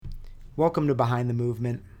Welcome to Behind the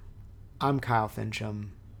Movement. I'm Kyle Fincham.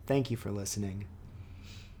 Thank you for listening.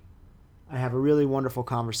 I have a really wonderful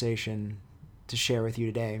conversation to share with you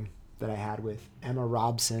today that I had with Emma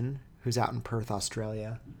Robson, who's out in Perth,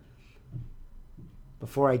 Australia.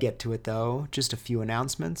 Before I get to it, though, just a few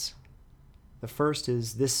announcements. The first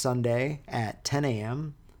is this Sunday at 10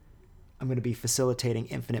 a.m., I'm going to be facilitating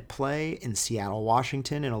Infinite Play in Seattle,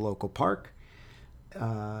 Washington, in a local park.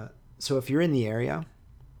 So if you're in the area,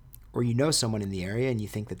 or you know someone in the area and you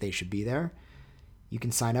think that they should be there, you can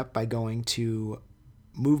sign up by going to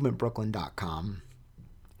movementbrooklyn.com.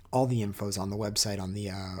 All the info's on the website on the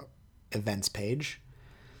events page.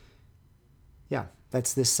 Yeah,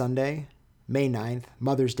 that's this Sunday, May 9th,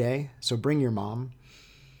 Mother's Day, so bring your mom.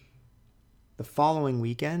 The following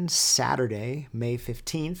weekend, Saturday, May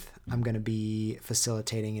 15th, I'm going to be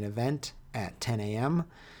facilitating an event at 10 a.m.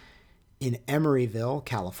 in Emeryville,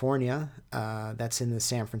 California. That's in the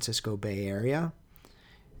San Francisco Bay Area.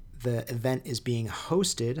 The event is being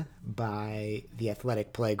hosted by the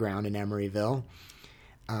Athletic Playground in Emeryville,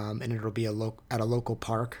 and it'll be at a local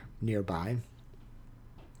park nearby.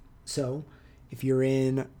 So if you're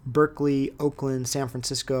in Berkeley, Oakland, San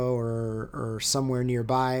Francisco, or somewhere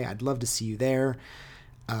nearby, I'd love to see you there.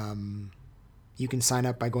 You can sign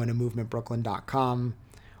up by going to movementbrooklyn.com,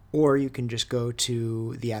 or you can just go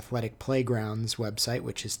to the Athletic Playground's website,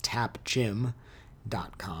 which is tapgym.com.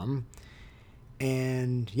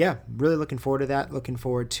 And yeah, really looking forward to that. Looking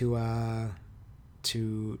forward to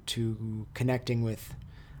connecting with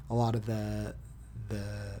a lot of the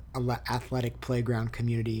athletic playground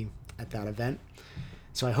community at that event.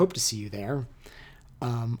 So I hope to see you there.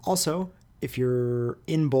 Also, if you're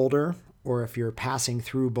in Boulder, or if you're passing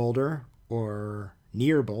through Boulder or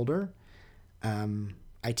near Boulder,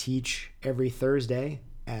 I teach every Thursday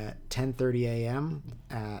at 10:30 a.m.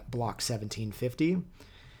 at Block 1750.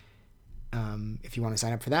 If you want to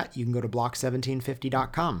sign up for that, you can go to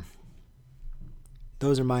block1750.com.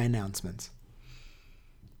 Those are my announcements.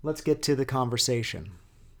 Let's get to the conversation.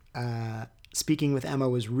 Speaking with Emma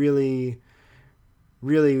was really,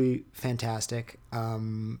 really fantastic.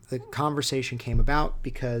 The conversation came about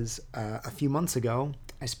because a few months ago,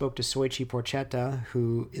 I spoke to Soichi Porchetta,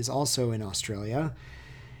 who is also in Australia.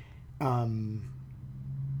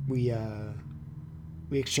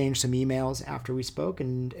 We exchanged some emails after we spoke,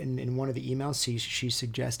 and in one of the emails, she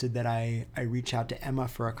suggested that I reach out to Emma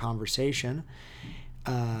for a conversation.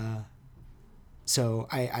 So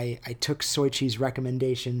I took Soichi's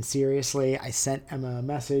recommendation seriously. I sent Emma a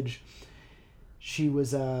message. She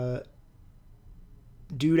was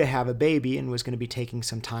due to have a baby and was going to be taking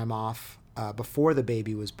some time off before the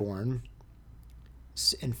baby was born,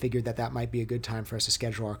 and figured that might be a good time for us to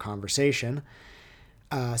schedule our conversation.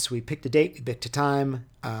 So we picked a date, we picked a time.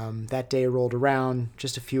 That day rolled around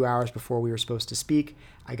just a few hours before we were supposed to speak.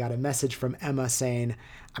 I got a message from Emma saying,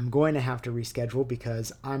 I'm going to have to reschedule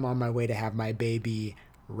because I'm on my way to have my baby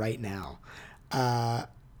right now.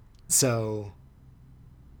 So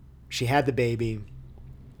she had the baby,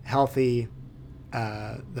 healthy.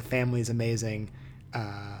 The family's amazing.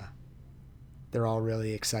 They're all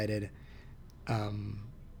really excited.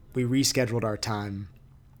 We rescheduled our time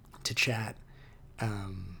to chat.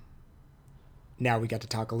 Now we got to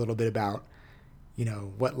talk a little bit about,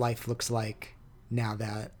 what life looks like now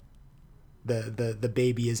that the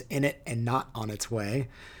baby is in it and not on its way.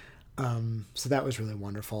 So that was really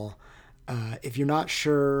wonderful. If you're not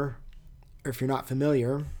sure, or if you're not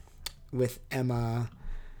familiar with Emma,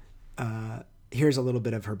 here's a little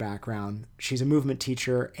bit of her background. She's a movement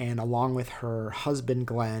teacher, and along with her husband,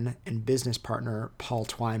 Glenn, and business partner, Paul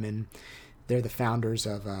Twyman, they're the founders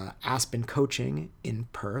of Aspen Coaching in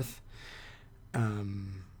Perth.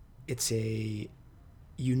 It's a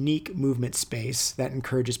unique movement space that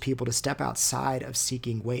encourages people to step outside of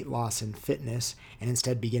seeking weight loss and fitness and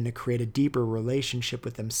instead begin to create a deeper relationship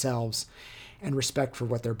with themselves and respect for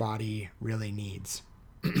what their body really needs.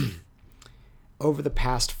 Over the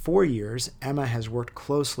past 4 years, Emma has worked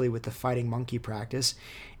closely with the Fighting Monkey practice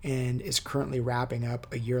and is currently wrapping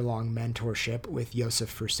up a year-long mentorship with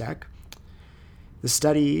Josef Fursak. The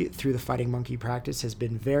study through the Fighting Monkey practice has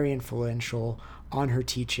been very influential on her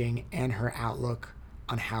teaching and her outlook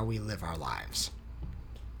on how we live our lives.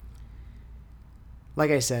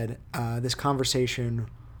 Like I said, this conversation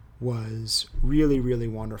was really, really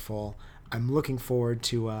wonderful. I'm looking forward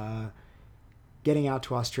to getting out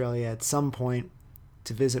to Australia at some point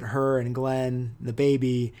to visit her and Glenn, the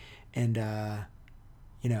baby, and,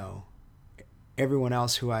 everyone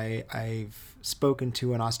else who I've spoken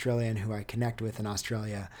to in Australia and who I connect with in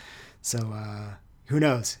Australia. So who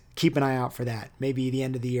knows? Keep an eye out for that. Maybe the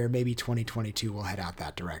end of the year, maybe 2022 will head out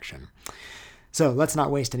that direction. So let's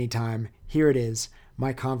not waste any time. Here it is,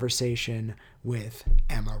 my conversation with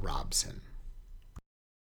Emma Robson.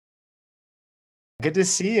 Good to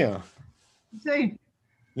see you. You too.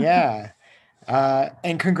 Yeah.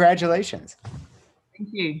 And congratulations. Thank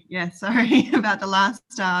you. Yeah, sorry about the last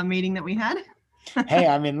meeting that we had. Hey,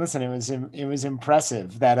 I mean, listen, it was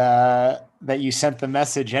impressive that that you sent the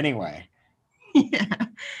message anyway. Yeah.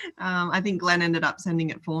 I think Glenn ended up sending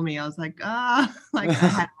it for me. I was like, like I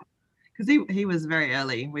had, because he was very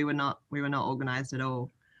early. We were not organized at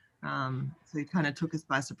all. So he kind of took us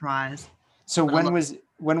by surprise. So when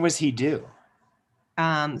was he due?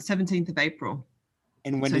 17th of April.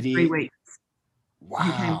 And when so did he? 3 weeks.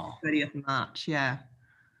 Wow. He came 30th of March. Yeah.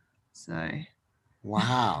 So.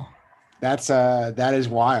 Wow. That is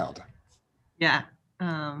wild. Yeah.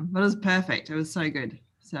 But it was perfect. It was so good.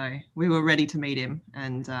 So we were ready to meet him,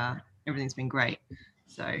 and everything's been great.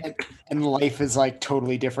 So. And life is like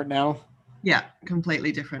totally different now. Yeah,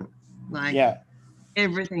 completely different. Like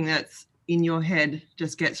everything that's in your head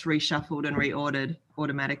just gets reshuffled and reordered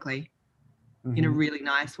automatically in a really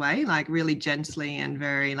nice way, like really gently and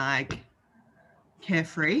very like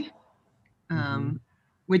carefree,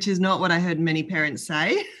 which is not what I heard many parents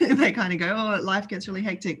say. They kind of go, oh, life gets really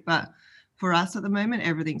hectic. But for us at the moment,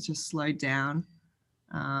 everything's just slowed down.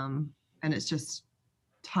 And it's just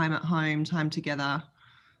time at home, time together,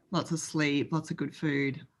 lots of sleep, lots of good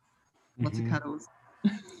food, lots of cuddles.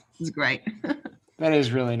 It's great. That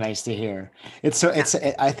is really nice to hear.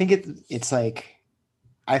 I think it's like,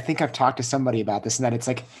 I think I've talked to somebody about this, and that it's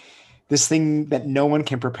like this thing that no one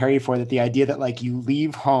can prepare you for, that the idea that like you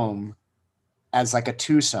leave home as like a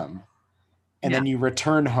twosome and then you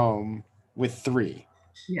return home with 3.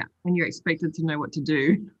 Yeah. And you're expected to know what to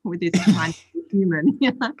do with this tiny human.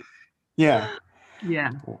 Yeah.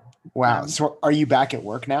 Yeah. Wow. So are you back at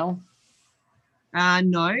work now?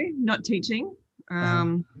 No, not teaching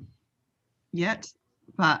yet,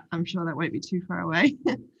 but I'm sure that won't be too far away.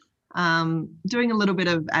 Doing a little bit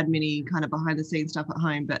of admin-y kind of behind the scenes stuff at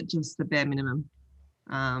home, but just the bare minimum.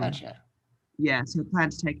 Gotcha. Yeah, so I plan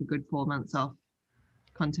to take a good 4 months off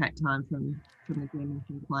contact time from the gym and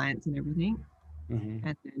from clients and everything, and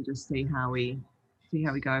then just see how we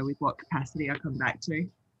go with what capacity I come back to.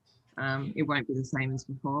 It won't be the same as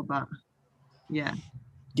before, but yeah.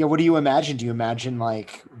 Yeah, what do you imagine? Do you imagine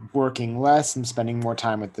like working less and spending more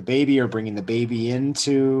time with the baby, or bringing the baby in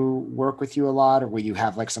to work with you a lot? Or will you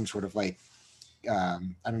have like some sort of like, I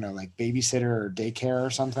don't know, like babysitter or daycare or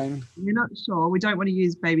something? We're not sure. We don't want to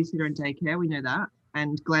use babysitter and daycare. We know that.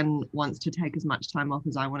 And Glenn wants to take as much time off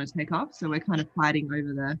as I want to take off. So we're kind of fighting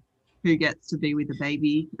over who gets to be with the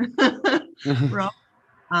baby. Right.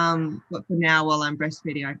 But for now, while I'm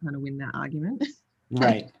breastfeeding, I kind of win that argument.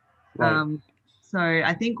 Right. So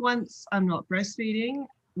I think once I'm not breastfeeding,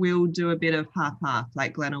 we'll do a bit of half-half.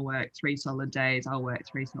 Like Glenn will work 3 solid days, I'll work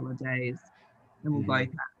 3 solid days, and we'll both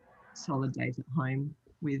have solid days at home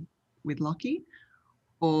with Lockie.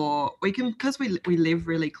 Or we can, because we live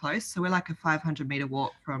really close, so we're like a 500-meter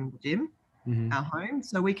walk from the gym, our home.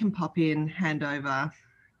 So we can pop in, hand over,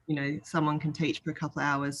 someone can teach for a couple of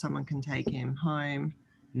hours, someone can take him home.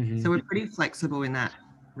 So we're pretty flexible in that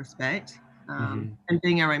respect. And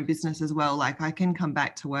being our own business as well, like I can come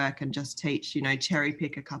back to work and just teach, cherry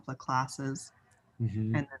pick a couple of classes,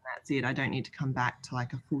 and then that's it. I don't need to come back to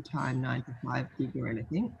like a full-time 9-to-5 gig or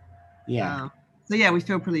anything. Yeah. So yeah, we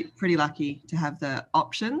feel pretty lucky to have the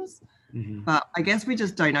options, but I guess we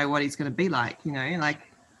just don't know what he's going to be like. Like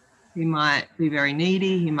he might be very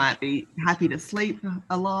needy, he might be happy to sleep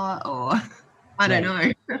a lot, or I don't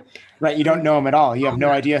know. Right, you don't know him at all. You have no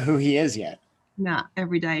idea who he is yet. Nah,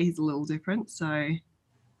 every day he's a little different. So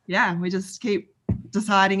yeah, we just keep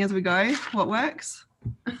deciding as we go what works.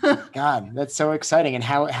 God, that's so exciting. And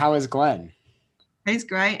how is Glenn? He's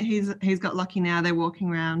great. He's got Lockie now. They're walking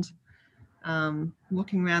around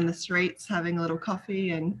the streets, having a little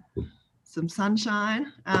coffee and some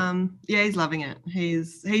sunshine. Yeah, he's loving it.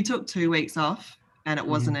 He took 2 weeks off and it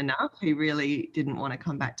wasn't enough. He really didn't want to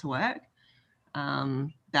come back to work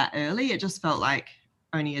that early. It just felt like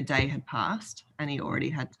only a day had passed and he already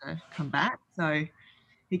had to come back. So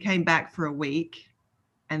he came back for a week,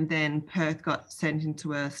 and then Perth got sent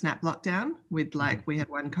into a snap lockdown with we had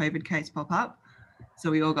 1 COVID case pop up.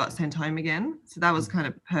 So we all got sent home again. So that was kind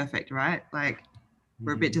of perfect, right? Like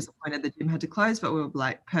we're a bit disappointed the gym had to close, but we were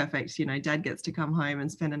like, perfect, Dad gets to come home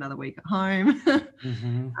and spend another week at home.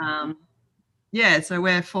 Yeah, so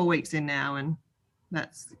we're 4 weeks in now, and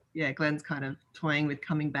that's, Glenn's kind of toying with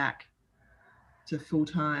coming back to full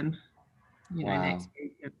time, next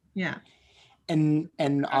week. Yeah. And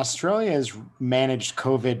Australia has managed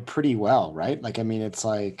COVID pretty well, right? Like, I mean, it's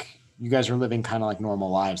like you guys are living kind of like normal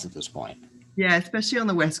lives at this point. Yeah, especially on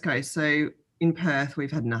the West Coast. So in Perth,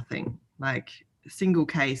 we've had nothing, like a single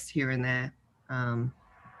case here and there.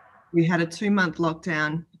 We had a 2-month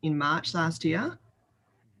lockdown in March last year,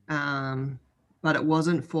 but it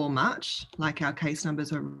wasn't for much. Like our case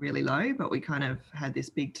numbers were really low, but we kind of had this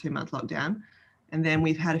big 2-month lockdown. And then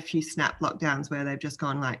we've had a few snap lockdowns where they've just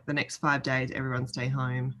gone like the next 5 days, everyone stay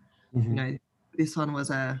home. Mm-hmm. You know, this one was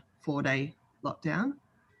a 4-day lockdown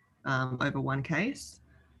over one case.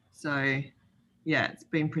 So yeah, it's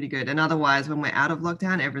been pretty good. And otherwise, when we're out of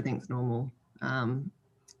lockdown, everything's normal.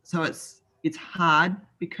 So it's hard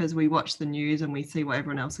because we watch the news and we see what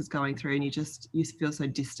everyone else is going through, and you feel so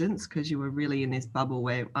distanced because you were really in this bubble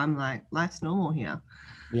where I'm like, life's normal here.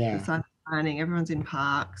 Yeah. The sun's shining, everyone's in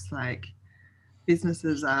parks, like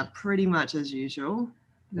businesses are pretty much as usual.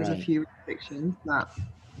 There's a few restrictions, but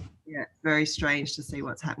yeah, it's very strange to see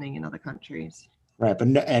what's happening in other countries. Right,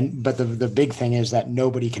 but the big thing is that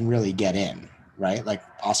nobody can really get in, right? Like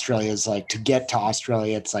Australia's like to get to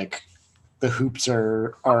Australia, it's like the hoops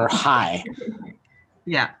are high.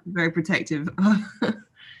 Yeah, very protective.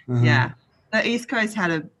 Mm-hmm. Yeah, the East Coast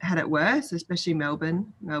had it worse, especially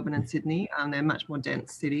Melbourne and Sydney. They're much more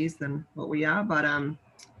dense cities than what we are, but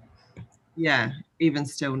yeah, even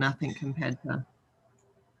still, nothing compared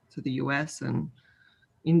to the US and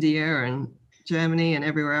India and Germany and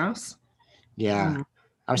everywhere else. Yeah.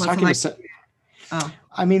 I was What's talking to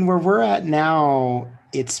I mean, where we're at now,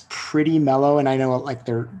 it's pretty mellow. And I know like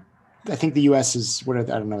I think the US is, I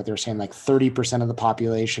don't know what they were saying, like 30% of the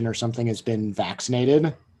population or something has been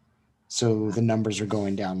vaccinated. So the numbers are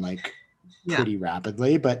going down like pretty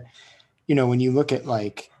rapidly. But, you know, when you look at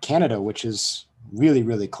like Canada, which is really,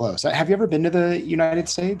 really close. Have you ever been to the United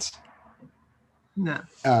States? No.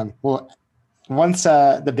 Well, once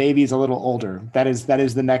the baby's a little older, that is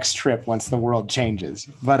the next trip once the world changes.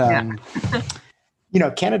 But you know,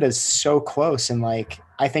 Canada is so close, and like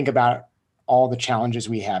I think about all the challenges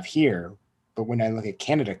we have here, but when I look at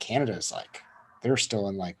Canada, Canada's like they're still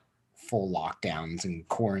in like full lockdowns and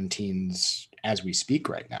quarantines as we speak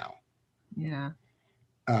right now. Yeah.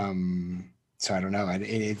 So I don't know.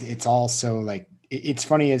 It's also like it's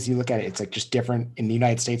funny as you look at it. It's like just different in the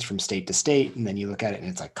United States from state to state, and then you look at it and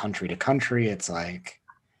it's like country to country. It's like,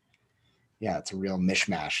 yeah, it's a real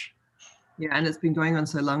mishmash. Yeah, and it's been going on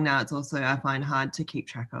so long now. It's also I find hard to keep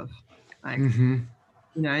track of. Like, you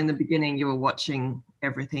know, in the beginning you were watching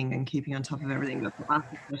everything and keeping on top of everything, but for us,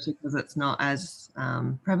 especially because it's not as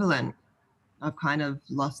prevalent, I've kind of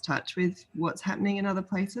lost touch with what's happening in other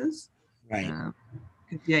places. Right.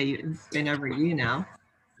 Yeah, it's been over a year now.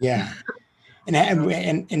 Yeah.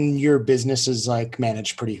 And your business is like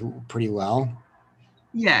managed pretty well.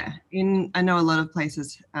 Yeah, I know a lot of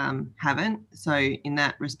places haven't. So in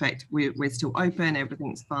that respect, we're still open.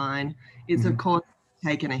 Everything's fine. It's of course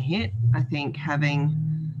taken a hit. I think having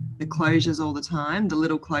the closures all the time, the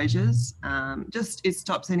little closures, just it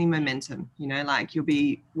stops any momentum. You know, like you'll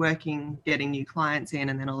be working, getting new clients in,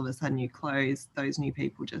 and then all of a sudden you close. Those new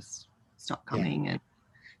people just stop coming, and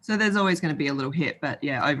so there's always going to be a little hit. But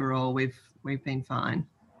yeah, overall we've been fine.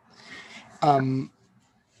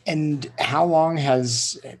 And how long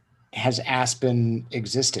has Aspen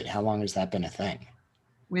existed? How long has that been a thing?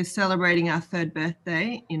 We're celebrating our 3rd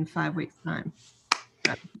birthday in 5 weeks' time.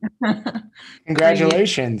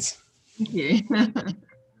 Congratulations. Thank you.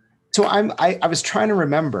 So I was trying to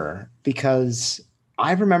remember because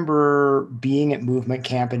I remember being at movement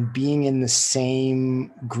camp and being in the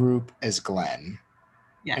same group as Glenn.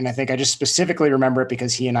 Yeah. And I think I just specifically remember it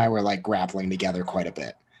because he and I were like grappling together quite a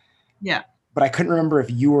bit. Yeah. But I couldn't remember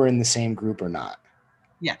if you were in the same group or not.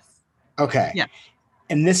 Yes. Okay. Yeah.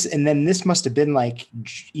 And then this must have been like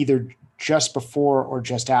either just before or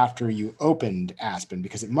just after you opened Aspen,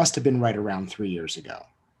 because it must have been right around 3 years ago.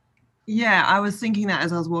 Yeah, I was thinking that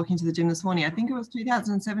as I was walking to the gym this morning. I think it was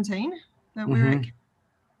 2017 that we were at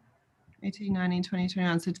 18, 19, 20,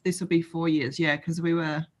 21. So this will be 4 years. Yeah, because we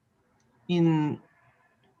were in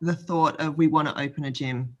the thought of we want to open a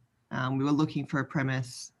gym. We were looking for a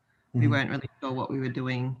premise. We weren't really sure what we were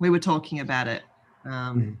doing. We were talking about it,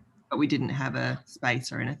 but we didn't have a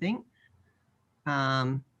space or anything.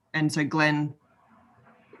 And so Glenn,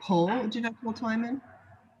 Paul, do you know Paul Twyman?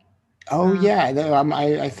 Oh yeah,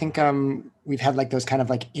 I think we've had like those kind of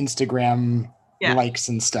like Instagram likes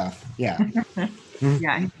and stuff. Yeah.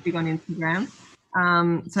 Yeah, he's big on Instagram.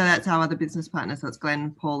 So that's our other business partner. So it's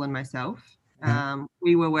Glenn, Paul, and myself.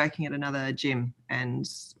 We were working at another gym and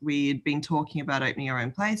we'd been talking about opening our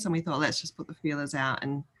own place, and we thought, let's just put the feelers out.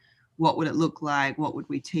 And what would it look like? What would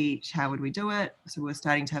we teach? How would we do it? So we're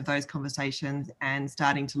starting to have those conversations and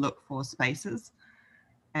starting to look for spaces.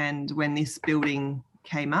 And when this building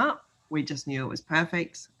came up, we just knew it was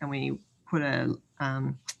perfect, and we put a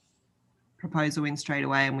proposal in straight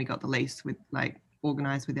away, and we got the lease with like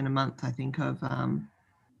organized within a month, I think, of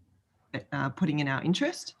putting in our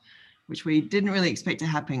interest, which we didn't really expect to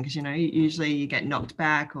happen because, you know, usually you get knocked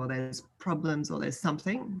back or there's problems or there's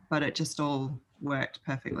something, but it just all worked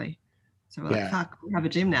perfectly. So we're like, fuck, we have a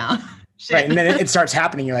gym now. Right. And then it starts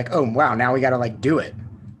happening. You're like, oh, wow, now we got to like do it.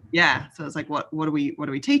 Yeah. So it's like, what are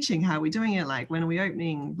we teaching? How are we doing it? Like, when are we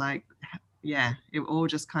opening? Like, yeah, it all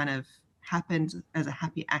just kind of happened as a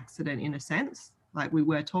happy accident in a sense. Like, we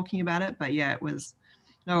were talking about it, but yeah, it was,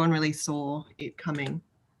 no one really saw it coming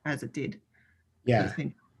as it did. Yeah.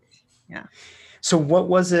 Yeah. So what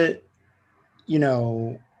was it, you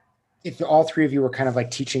know, if all three of you were kind of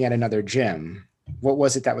like teaching at another gym, what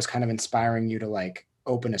was it that was kind of inspiring you to like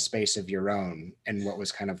open a space of your own? And what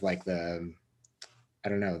was kind of like the, I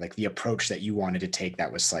don't know, like the approach that you wanted to take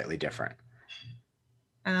that was slightly different?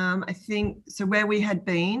 I think, so where we had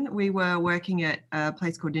been, we were working at a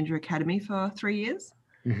place called Ninja Academy for 3 years.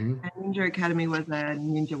 Mm-hmm. And Ninja Academy was a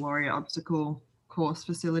Ninja Warrior obstacle course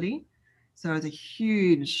facility. So it was a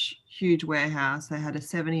huge, huge warehouse. They had a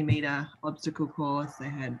 70-meter obstacle course. They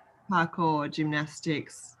had parkour,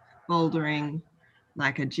 gymnastics, bouldering,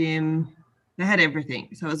 like a gym. They had everything.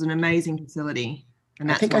 So it was an amazing facility. And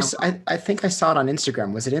that's I think I saw it on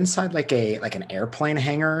Instagram. Was it inside like an airplane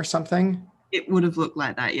hangar or something? It would have looked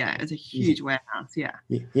like that. Yeah, it's a huge warehouse. Yeah.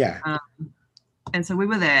 Yeah. And so we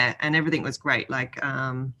were there, and everything was great. Like,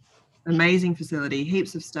 amazing facility,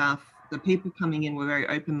 heaps of stuff. The people coming in were very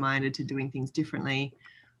open-minded to doing things differently.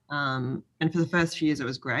 And for the first few years, it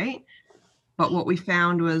was great. But what we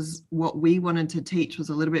found was what we wanted to teach was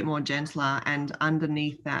a little bit more gentler, and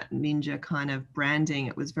underneath that ninja kind of branding,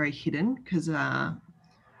 it was very hidden because,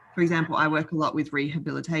 for example, I work a lot with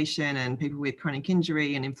rehabilitation and people with chronic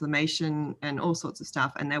injury and inflammation and all sorts of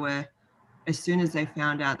stuff. And they were, as soon as they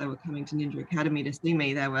found out they were coming to Ninja Academy to see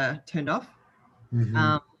me, they were turned off.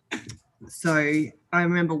 Mm-hmm. So I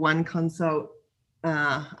remember one consult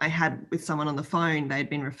I had with someone on the phone. They'd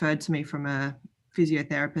been referred to me from a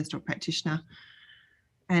physiotherapist or practitioner.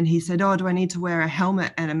 And he said, oh, do I need to wear a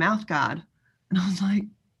helmet and a mouth guard? And I was like,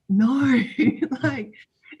 no, like,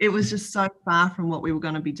 it was just so far from what we were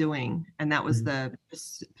going to be doing. And that was the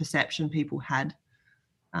perception people had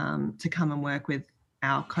to come and work with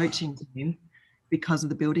our coaching team because of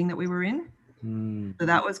the building that we were in. So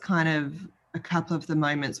that was kind of a couple of the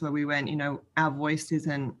moments where we went, you know, our voice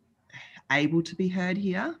isn't able to be heard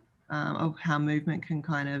here, of how movement can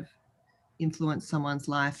kind of influence someone's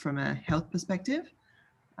life from a health perspective.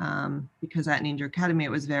 Because at Ninja Academy,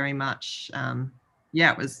 it was very much,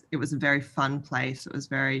 it was a very fun place. It was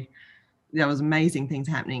there was amazing things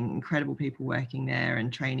happening, incredible people working there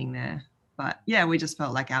and training there. But yeah, we just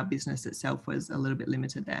felt like our business itself was a little bit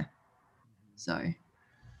limited there. So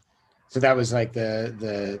that was like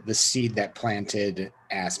the seed that planted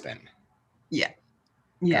Aspen. Yeah.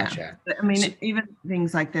 Gotcha. I mean, even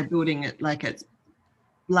things like they're building it like it's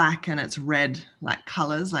black and it's red, like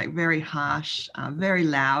colors, like very harsh, very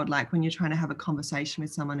loud. Like when you're trying to have a conversation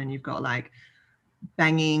with someone and you've got like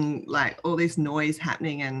banging, like all this noise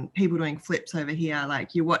happening and people doing flips over here,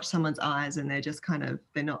 like you watch someone's eyes and they're just kind of,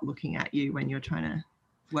 they're not looking at you when you're trying to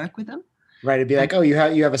work with them. Right. It'd be like, oh, you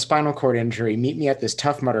have a spinal cord injury. Meet me at this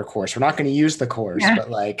Tough Mudder course. We're not going to use the course, but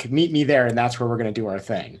like meet me there and that's where we're going to do our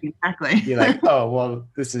thing. Exactly. Be like, oh, well,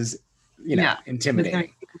 this is,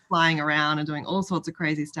 intimidating. People flying around and doing all sorts of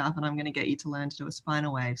crazy stuff, and I'm going to get you to learn to do a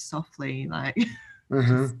spinal wave softly. Like,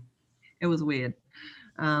 it was weird,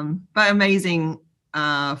 but amazing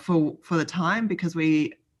for the time, because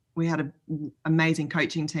we had an amazing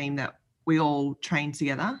coaching team that we all trained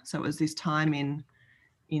together. So it was this time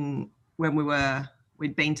in when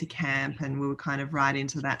we'd been to camp and we were kind of right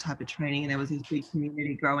into that type of training, and there was this big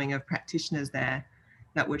community growing of practitioners there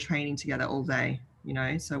that were training together all day, you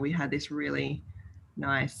know. So we had this really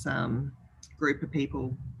nice group of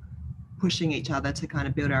people pushing each other to kind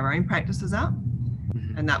of build our own practices up,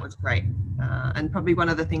 and that was great. And probably one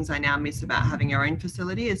of the things I now miss about having our own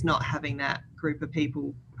facility is not having that group of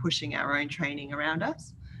people pushing our own training around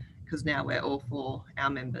us, because now we're all for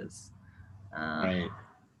our members. Right.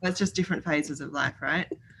 That's just different phases of life,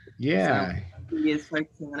 right? Yeah. So years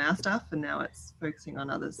focusing on our stuff, and now it's focusing on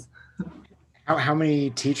others. How many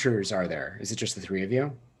teachers are there? Is it just the three of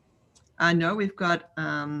you? No, we've got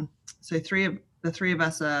so the three of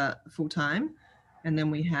us are full time, and then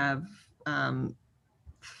we have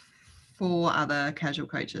 4 other casual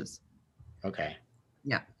coaches. Okay.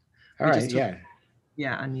 Yeah. All we right. just took,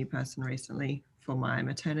 Yeah. a new person recently for my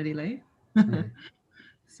maternity leave. Mhm.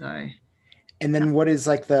 So, And then what is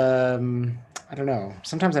like the, I don't know,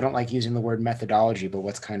 sometimes I don't like using the word methodology, but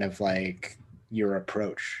what's kind of like your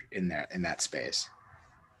approach in that space?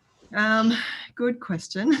 good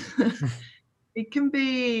question. It can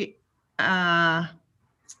be,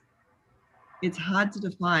 it's hard to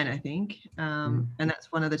define, I think. And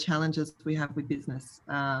that's one of the challenges we have with business.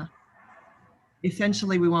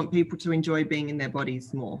 Essentially, we want people to enjoy being in their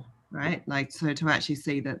bodies more, right? Like, so to actually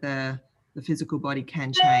see that the physical body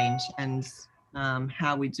can change, and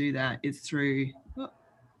how we do that is through,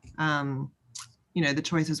 the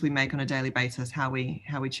choices we make on a daily basis, how we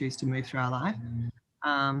choose to move through our life.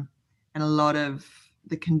 And a lot of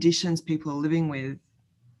the conditions people are living with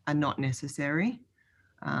are not necessary.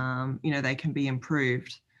 They can be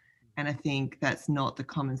improved. And I think that's not the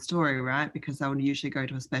common story, right? Because they would usually go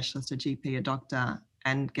to a specialist, a GP, a doctor,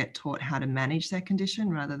 and get taught how to manage their condition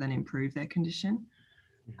rather than improve their condition.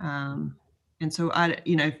 And so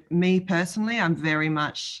me personally, I'm very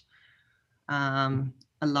much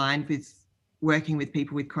aligned with working with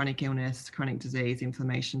people with chronic illness, chronic disease,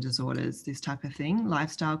 inflammation disorders, this type of thing,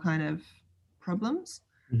 lifestyle kind of problems.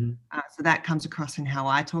 So that comes across in how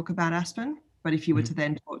I talk about Aspen. But if you were to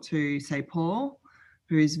then talk to, say, Paul,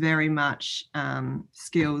 who is very much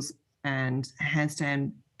skills and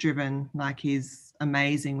handstand driven, like he's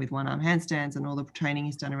amazing with one arm handstands and all the training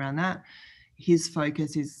he's done around that. His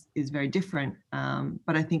focus is very different.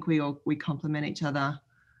 But I think we complement each other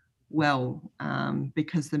well,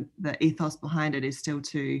 because the ethos behind it is still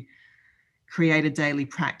to create a daily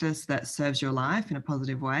practice that serves your life in a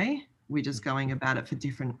positive way. We're just going about it for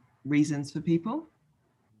different reasons for people.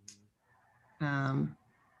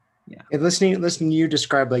 Listening to you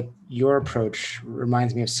describe like your approach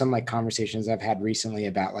reminds me of some like conversations I've had recently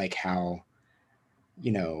about like how,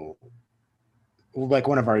 like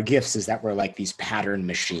one of our gifts is that we're like these pattern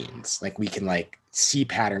machines. Like we can like see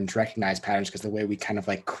patterns, recognize patterns, because the way we kind of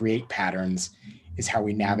like create patterns is how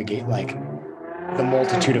we navigate like the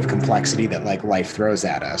multitude of complexity that like life throws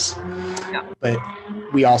at us. Yeah. But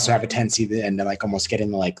we also have a tendency to end like almost get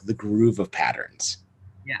in like the groove of patterns.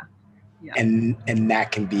 Yeah. Yeah. And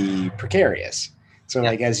that can be precarious. So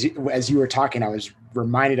like as you were talking, I was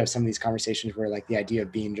reminded of some of these conversations where like the idea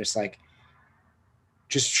of being just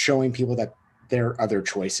showing people that there are other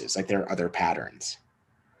choices, like there are other patterns.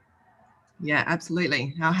 Yeah,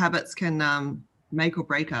 absolutely. Our habits can make or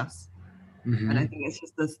break us. And I think it's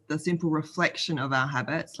just the simple reflection of our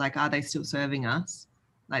habits. Like, are they still serving us?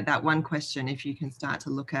 Like that one question, if you can start to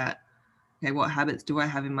look at, okay, what habits do I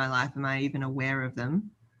have in my life? Am I even aware of them?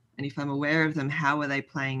 And if I'm aware of them, how are they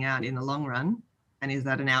playing out in the long run? And is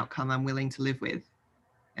that an outcome I'm willing to live with?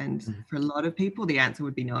 And for a lot of people, the answer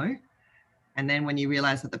would be no. And then when you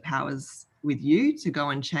realize that the power's with you to go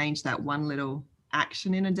and change that one little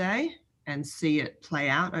action in a day and see it play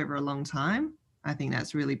out over a long time, I think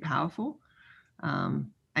that's really powerful,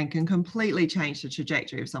 and can completely change the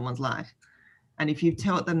trajectory of someone's life. And if you've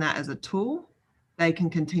taught them that as a tool, they can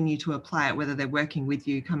continue to apply it, whether they're working with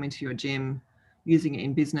you, coming to your gym, using it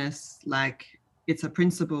in business. Like, it's a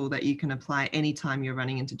principle that you can apply anytime you're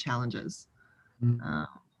running into challenges. And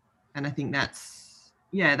I think that's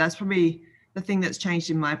probably the thing that's changed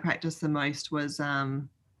in my practice the most was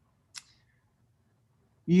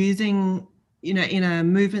using, in a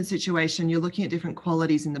movement situation, you're looking at different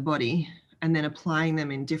qualities in the body and then applying them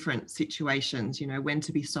in different situations, when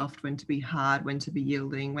to be soft, when to be hard, when to be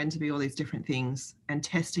yielding, when to be all these different things, and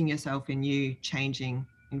testing yourself in new changing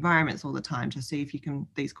environments all the time to see if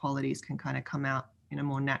these qualities can kind of come out in a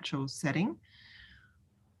more natural setting.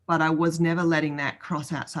 But I was never letting that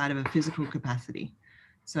cross outside of a physical capacity.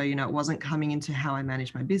 So, it wasn't coming into how I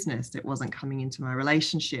manage my business. It wasn't coming into my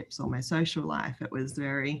relationships or my social life. It was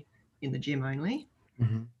very in the gym only.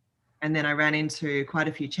 And then I ran into quite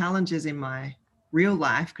a few challenges in my real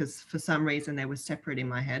life because for some reason they were separate in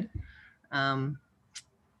my head. And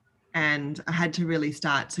I had to really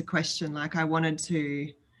start to question, like I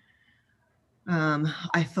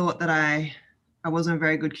thought that I wasn't a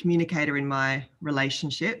very good communicator in my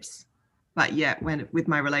relationships, but yet with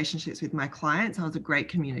my relationships with my clients, I was a great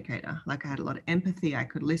communicator. Like I had a lot of empathy. I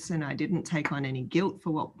could listen. I didn't take on any guilt for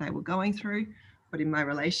what they were going through, but in my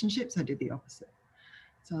relationships, I did the opposite.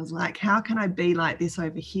 So I was like, how can I be like this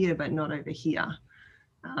over here, but not over here?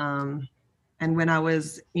 And when I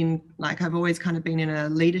was I've always kind of been in a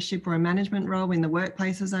leadership or a management role in the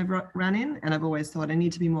workplaces I've run in. And I've always thought I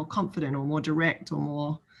need to be more confident or more direct or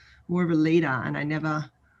more of a leader. And I never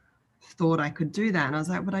thought I could do that. And I was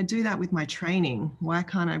like, but I do that with my training. Why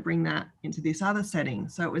can't I bring that into this other setting?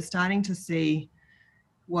 So it was starting to see,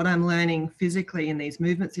 what I'm learning physically in these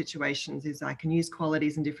movement situations is I can use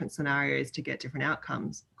qualities in different scenarios to get different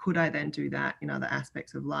outcomes. Could I then do that in other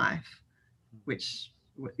aspects of life? Which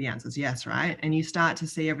the answer is yes, right? And you start to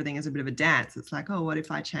see everything as a bit of a dance. It's like, oh, what if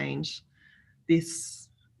I change this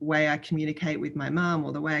way I communicate with my mum,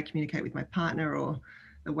 or the way I communicate with my partner, or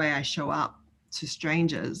the way I show up to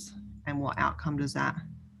strangers, and what outcome does that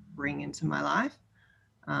bring into my life?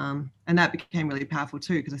 And that became really powerful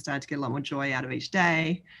too, because I started to get a lot more joy out of each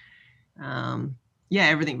day.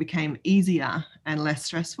 Everything became easier and less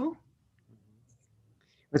stressful.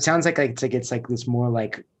 It sounds like it's like this more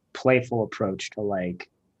like playful approach to like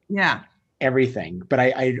everything. But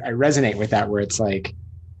I resonate with that, where it's like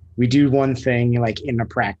we do one thing like in a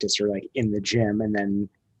practice or like in the gym, and then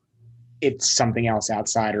it's something else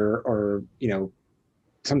outside, or you know,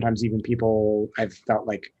 sometimes even people, I've felt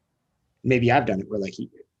like maybe I've done it where like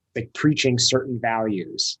preaching certain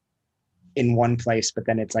values in one place, but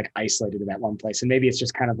then it's like isolated to that one place. And maybe it's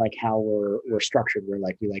just kind of like how we're structured, where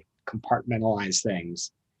like we like compartmentalize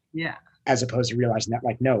things. Yeah. As opposed to realizing that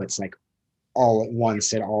like, no, it's like all at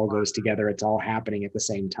once, it all goes together. It's all happening at the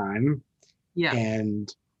same time. Yeah.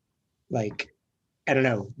 And like, I don't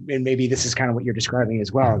know, and maybe this is kind of what you're describing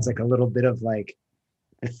as well. It's like a little bit of like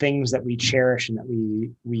the things that we cherish and that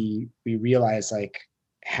we realize like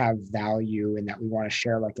have value and that we want to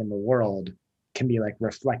share like in the world can be like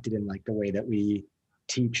reflected in like the way that we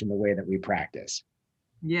teach and the way that we practice.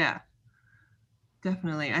 Yeah,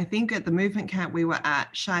 definitely. I think at the movement camp we were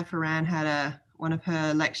at, Shai Farran had one of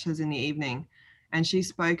her lectures in the evening, and she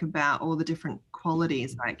spoke about all the different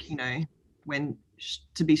qualities, like, you know, when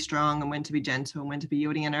to be strong and when to be gentle and when to be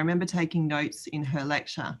yielding. And I remember taking notes in her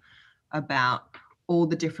lecture about all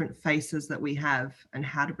the different faces that we have and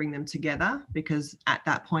how to bring them together, because at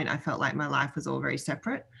that point I felt like my life was all very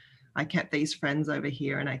separate. I kept these friends over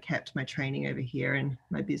here and I kept my training over here, and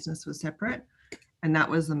my business was separate. And that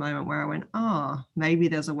was the moment where I went, oh, maybe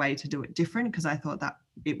there's a way to do it different, because I thought that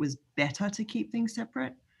it was better to keep things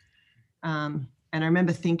separate. And I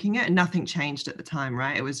remember thinking it, and nothing changed at the time,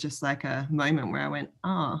 right? It was just like a moment where I went,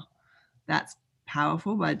 oh, that's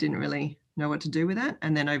powerful, but I didn't really know what to do with it.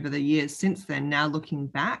 And then over the years since then, now looking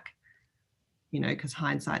back, you know, because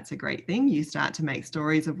hindsight's a great thing, you start to make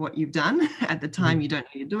stories of what you've done. At the time, you don't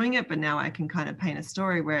know you're doing it, but now I can kind of paint a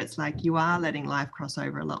story where it's like you are letting life cross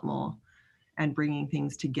over a lot more and bringing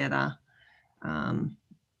things together.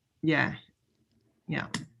 Yeah.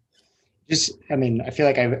 Just, I mean, I feel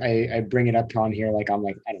like I bring it up on here like on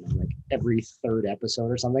like, I don't know, like every third episode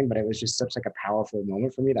or something, but it was just such like a powerful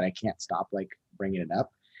moment for me that I can't stop like bringing it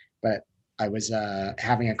up. But I was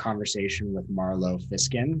having a conversation with Marlo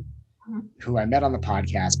Fiskin, who I met on the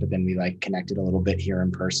podcast, but then we like connected a little bit here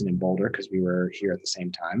in person in Boulder because we were here at the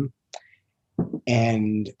same time.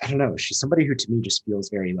 And I don't know, she's somebody who to me just feels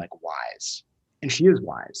very like wise, and she is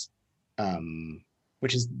wise,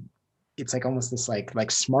 which is, it's like almost this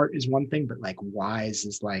like smart is one thing, but like wise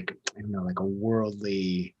is like, I don't know, like a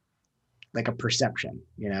worldly, like a perception,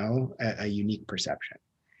 you know, a unique perception.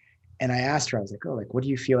 And I asked her, I was like, oh, like, what do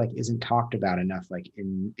you feel like isn't talked about enough, like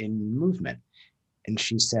in movement? And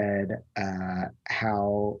she said,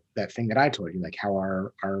 how that thing that I told you, like how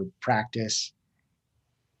our practice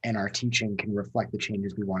and our teaching can reflect the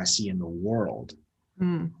changes we want to see in the world.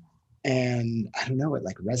 And I don't know, it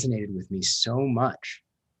like resonated with me so much.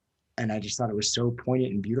 And I just thought it was so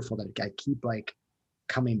poignant and beautiful that I keep like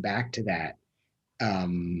coming back to that.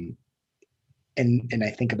 And I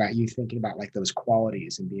think about you thinking about like those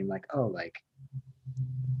qualities and being like, oh, like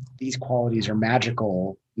these qualities are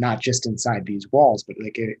magical, not just inside these walls, but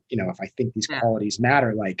like, you know, if I think these qualities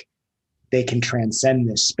matter, like they can transcend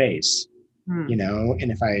this space, you know, and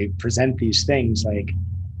if I present these things, like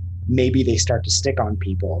maybe they start to stick on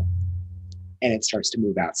people and it starts to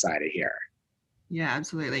move outside of here. Yeah,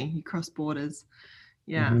 absolutely. You cross borders.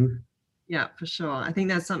 Yeah. Yeah, for sure. I think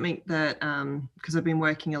that's something that, because I've been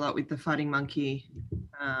working a lot with the Fighting Monkey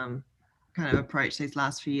kind of approach these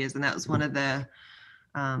last few years, and that was one of the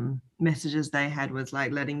messages they had, was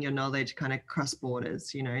like letting your knowledge kind of cross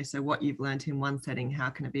borders, you know, so what you've learned in one setting, how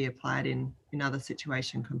can it be applied in another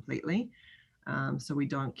situation completely? So we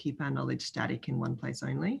don't keep our knowledge static in one place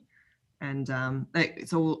only. And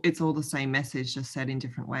it's all the same message, just said in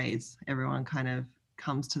different ways. Everyone kind of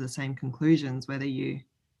comes to the same conclusions,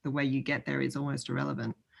 the way you get there is almost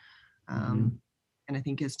irrelevant. And I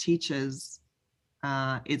think as teachers,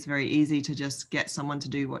 it's very easy to just get someone to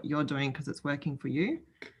do what you're doing because it's working for you.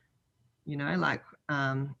 You know, like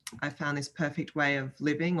I found this perfect way of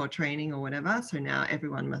living or training or whatever, so now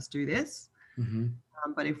everyone must do this.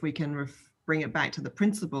 But if we can bring it back to the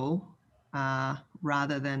principle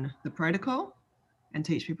rather than the protocol, and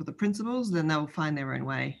teach people the principles, then they'll find their own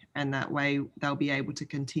way. And that way they'll be able to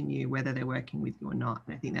continue whether they're working with you or not.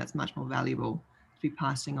 And I think that's much more valuable to be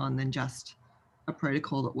passing on than just a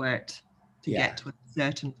protocol that worked to get to a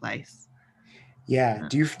certain place. Yeah.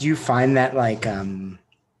 Do you find that like, and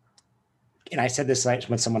I said this like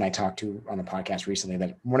when someone I talked to on a podcast recently,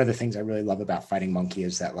 that one of the things I really love about Fighting Monkey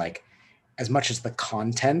is that like, as much as the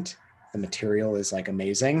content, the material is like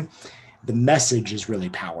amazing, the message is really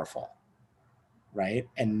powerful. Right.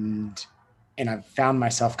 And I've found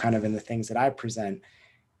myself kind of in the things that I present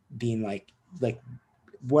being like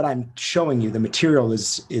what I'm showing you, the material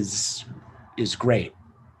is great,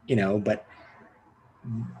 you know, but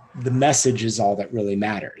the message is all that really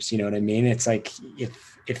matters. You know what I mean? It's like,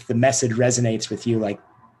 if the message resonates with you, like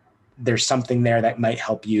there's something there that might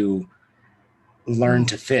help you learn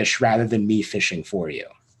to fish rather than me fishing for you.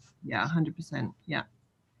 Yeah. 100%. Yeah.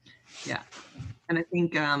 Yeah. And I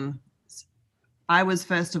think, I was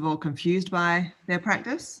first of all confused by their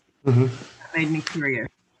practice. Mm-hmm. That made me curious,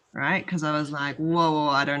 right? Because I was like, whoa,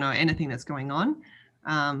 I don't know anything that's going on.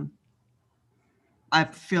 I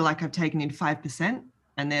feel like I've taken in 5%,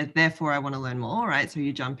 and therefore I want to learn more, right? So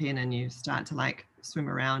you jump in and you start to like swim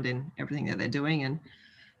around in everything that they're doing, and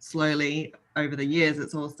slowly over the years,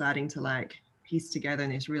 it's all starting to like piece together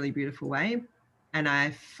in this really beautiful way. And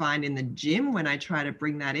I find in the gym, when I try to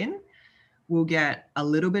bring that in, we'll get a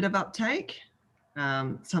little bit of uptake.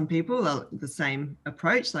 Some people are the same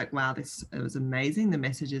approach, like, wow, it was amazing. The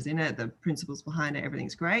message is in it, the principles behind it,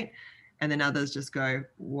 everything's great. And then others just go,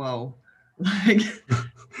 whoa, like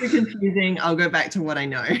too confusing. I'll go back to what I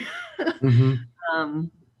know. Mm-hmm.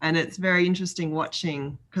 And it's very interesting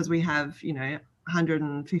watching, because we have,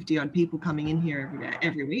 150 odd people coming in here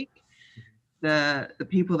every week. The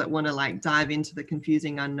people that want to like dive into the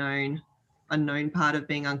confusing unknown part of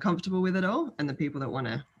being uncomfortable with it all, and the people that want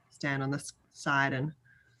to stand on the side and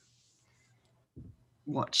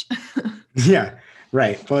watch. Yeah,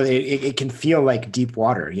 right. Well, it can feel like deep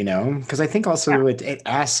water, you know, because I think also it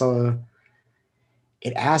asks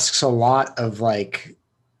a lot of like,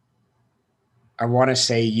 I want to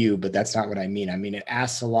say you, but that's not what I mean. I mean, it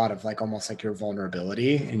asks a lot of like almost like your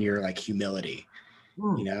vulnerability and your like humility.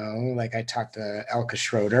 You know, like I talked to Elka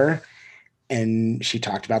Schroeder, and she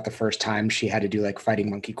talked about the first time she had to do like Fighting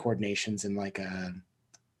Monkey coordinations in like an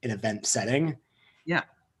event setting. Yeah.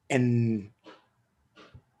 And,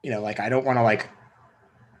 you know, like, I don't want to like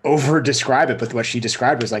over describe it, but what she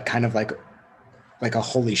described was like kind of like a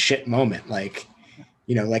holy shit moment. Like,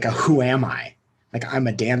 you know, like a, who am I? Like, I'm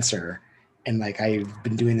a dancer, and like, I've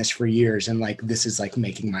been doing this for years, and like, this is like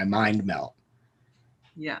making my mind melt.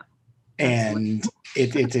 Yeah. And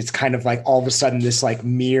it's kind of like all of a sudden this like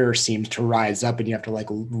mirror seems to rise up, and you have to like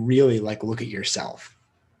really like look at yourself.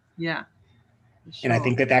 Yeah. Sure. And I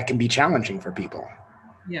think that can be challenging for people.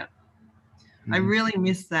 Yeah. Mm-hmm. I really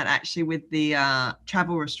miss that actually with the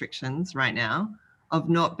travel restrictions right now, of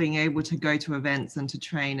not being able to go to events and to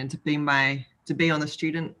train and to be on the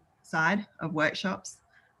student side of workshops.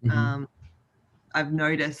 Mm-hmm. I've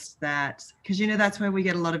noticed that, because, that's where we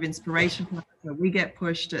get a lot of inspiration from. So we get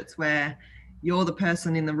pushed. It's where you're the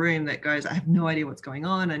person in the room that goes, I have no idea what's going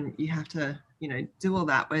on. And you have to, do all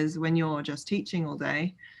that. Whereas when you're just teaching all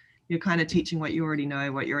day, you're kind of teaching what you already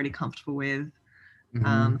know, what you're already comfortable with.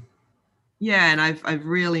 Mm-hmm. Yeah. And I've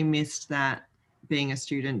really missed that, being a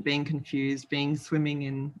student, being confused, swimming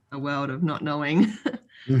in a world of not knowing.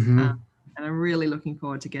 Mm-hmm. And I'm really looking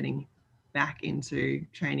forward to getting back into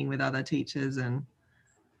training with other teachers, and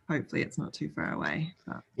hopefully it's not too far away.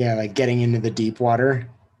 But yeah, like getting into the deep water.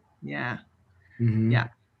 Yeah. Mm-hmm. Yeah.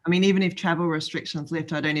 I mean, even if travel restrictions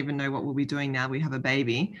lift, I don't even know what we'll be doing now we have a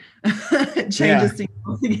baby. It changes things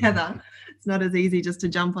altogether. It's not as easy just to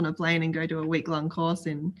jump on a plane and go to a week-long course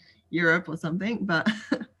in Europe or something, but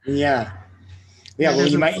yeah. Well,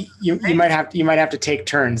 you might have to take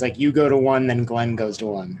turns. Like, you go to one, then Glenn goes to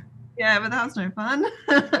one. Yeah, but that was no fun.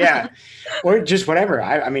 Yeah. Or just whatever.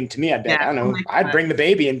 I mean, to me, I don't know. I'd bring the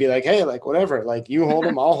baby and be like, hey, like, whatever. Like, you hold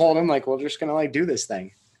him, I'll hold him. Like, we're just going to, like, do this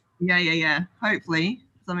thing. Yeah. Hopefully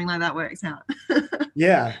something like that works out.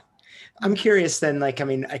 Yeah. I'm curious then, like, I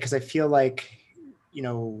mean, because I feel like, I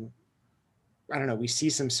don't know, we see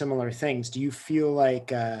some similar things. Do you feel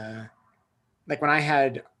like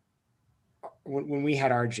when we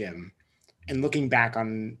had our gym, and looking back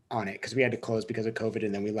on it, because we had to close because of COVID,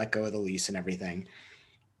 and then we let go of the lease and everything.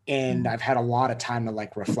 And I've had a lot of time to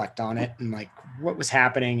like reflect on it and like what was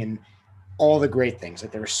happening and all the great things.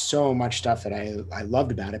 Like, there was so much stuff that I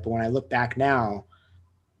loved about it. But when I look back now,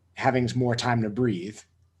 having more time to breathe,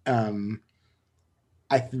 I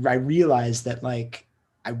realized that like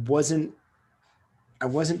I wasn't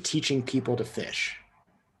teaching people to fish.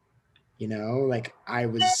 like I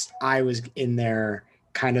was in there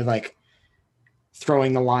kind of like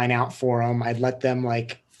throwing the line out for them. I'd let them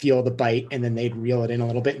like feel the bite and then they'd reel it in a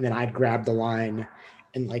little bit and then I'd grab the line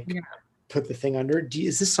and like put the thing under.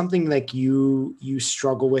 Is this something like you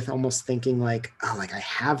struggle with, almost thinking like, oh, like I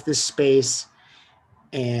have this space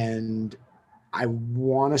and I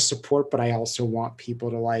want to support, but I also want people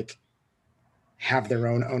to like have their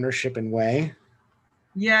own ownership and way?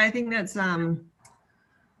 Yeah, I think that's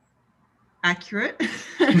accurate.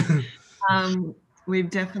 We've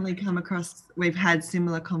definitely we've had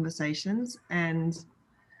similar conversations, and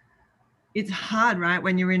it's hard, right?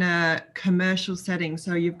 When you're in a commercial setting,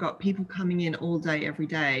 so you've got people coming in all day, every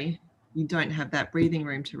day, you don't have that breathing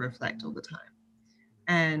room to reflect all the time.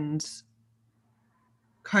 And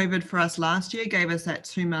COVID for us last year gave us that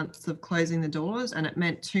 2 months of closing the doors, and it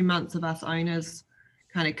meant 2 months of us owners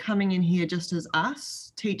kind of coming in here just as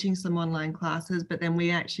us, teaching some online classes, but then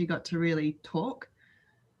we actually got to really talk,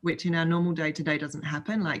 which in our normal day-to-day doesn't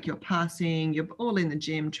happen. Like you're passing, you're all in the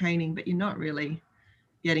gym training, but you're not really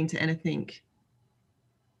getting to anything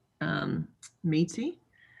meaty.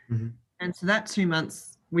 Mm-hmm. And so that 2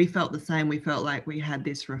 months, we felt the same. We felt like we had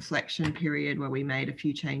this reflection period where we made a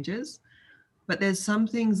few changes. But there's some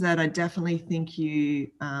things that I definitely think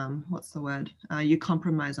you, you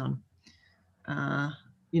compromise on.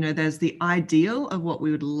 There's the ideal of what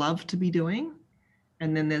we would love to be doing.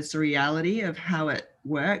 And then there's the reality of how it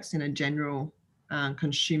works in a general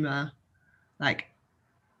consumer, like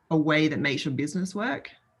a way that makes your business work.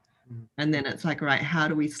 Mm-hmm. And then it's like, right, how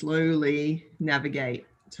do we slowly navigate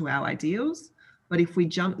to our ideals? But if we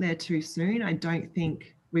jump there too soon, I don't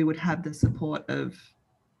think we would have the support of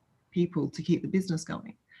people to keep the business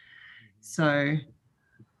going. So,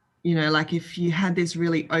 like if you had this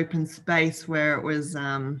really open space where it was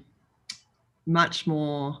much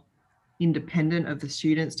more independent of the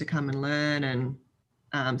students to come and learn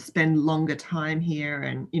and spend longer time here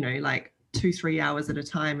and, like 2-3 hours at a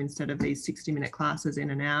time instead of these 60-minute classes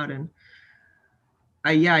in and out. And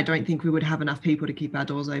I don't think we would have enough people to keep our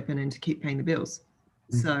doors open and to keep paying the bills.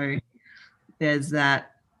 Mm-hmm. So there's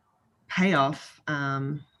that payoff.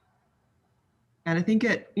 And I think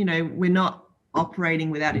we're not operating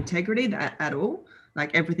without integrity at all.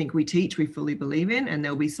 Like everything we teach, we fully believe in. And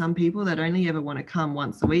there'll be some people that only ever want to come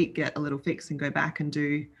once a week, get a little fix and go back and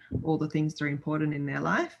do all the things that are important in their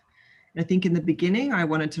life. And I think in the beginning, I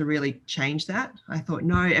wanted to really change that. I thought,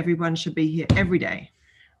 no, everyone should be here every day.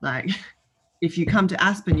 Like if you come to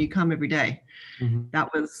Aspen, you come every day. Mm-hmm.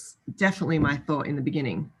 That was definitely my thought in the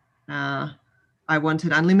beginning. I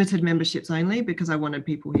wanted unlimited memberships only because I wanted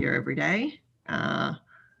people here every day.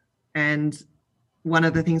 And one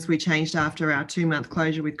of the things we changed after our 2-month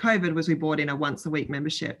closure with COVID was we brought in a once a week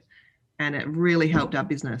membership, and it really helped our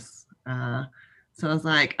business. So I was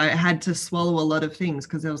like, I had to swallow a lot of things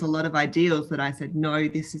because there was a lot of ideals that I said, no,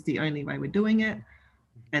 this is the only way we're doing it.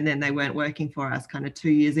 And then they weren't working for us. Kind of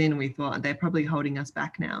 2 years in, we thought they're probably holding us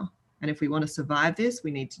back now. And if we want to survive this,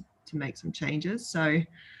 we need to make some changes. So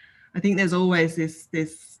I think there's always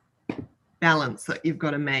this balance that you've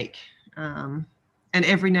got to make. And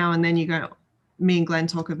every now and then you go, me and Glenn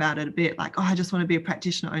talk about it a bit, like, oh, I just want to be a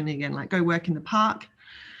practitioner only again, like go work in the park,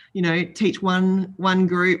 teach one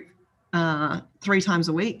group 3 times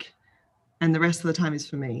a week, and the rest of the time is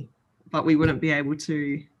for me. But we wouldn't be able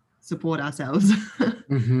to support ourselves.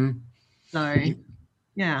 Mm-hmm. So,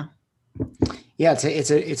 yeah. Yeah,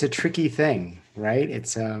 it's a tricky thing, right?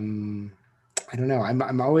 It's I don't know.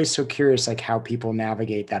 I'm always so curious, like how people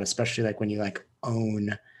navigate that, especially like when you like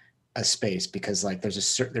own a space, because like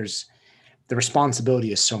there's the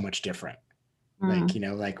responsibility is so much different. Like,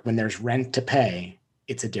 like when there's rent to pay,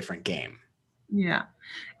 it's a different game. Yeah.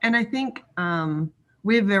 And I think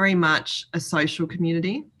we're very much a social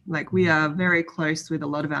community. Like we are very close with a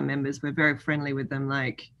lot of our members. We're very friendly with them.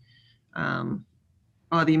 Like, the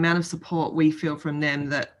amount of support we feel from them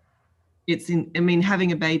that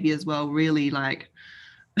having a baby as well really like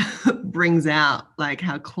brings out like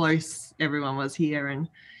how close everyone was here. And,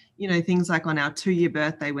 things like on our 2-year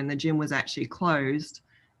birthday when the gym was actually closed,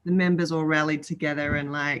 the members all rallied together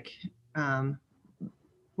and like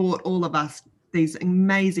bought all of us these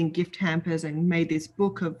amazing gift hampers and made this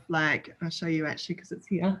book of like, I'll show you actually because it's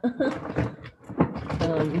here.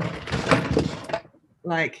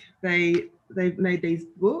 Like they've made these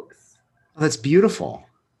books. Oh, that's beautiful.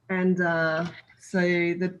 And so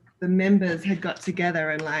the members had got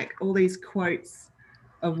together and like all these quotes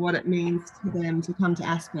of what it means to them to come to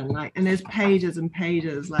Aspen, like, and there's pages and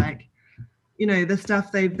pages, like, the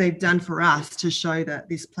stuff they've done for us to show that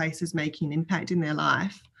this place is making an impact in their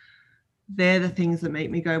life. They're the things that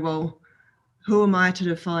make me go, well, who am I to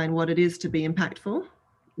define what it is to be impactful?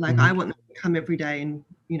 Like I want them to come every day and,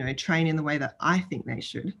 train in the way that I think they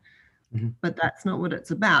should. But that's not what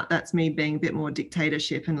it's about. That's me being a bit more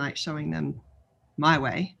dictatorship and like showing them my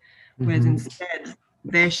way. Whereas instead,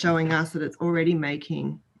 they're showing us that it's already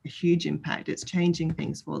making a huge impact. It's changing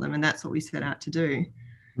things for them. And that's what we set out to do.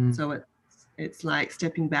 So it's like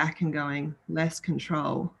stepping back and going, less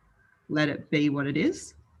control, let it be what it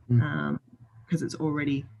is. Because it's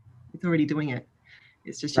already doing it.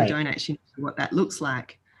 It's just you don't actually know what that looks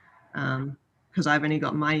like. Because I've only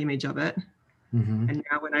got my image of it. And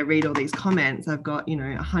now when I read all these comments, I've got,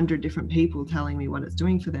 100 different people telling me what it's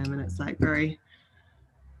doing for them. And it's like very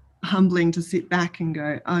humbling to sit back and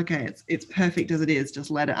go, okay, it's perfect as it is. Just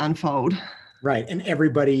let it unfold. Right. And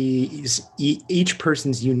each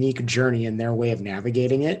person's unique journey and their way of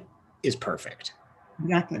navigating it is perfect.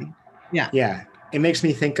 Exactly. Yeah. Yeah. It makes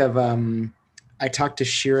me think of, I talked to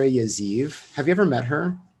Shira Yaziv. Have you ever met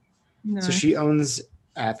her? No. So she owns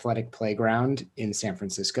Athletic Playground in San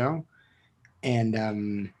Francisco.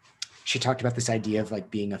 And she talked about this idea of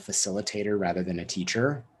like being a facilitator rather than a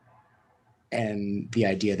teacher. And the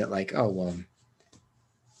idea that like, oh, well,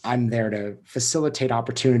 I'm there to facilitate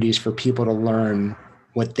opportunities for people to learn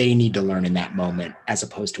what they need to learn in that moment, as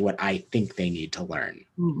opposed to what I think they need to learn.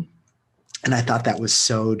 And I thought that was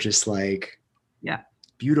so just like,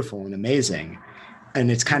 beautiful and amazing.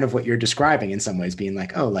 And it's kind of what you're describing in some ways, being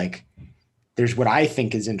like, oh, like there's what I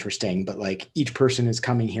think is interesting, but like each person is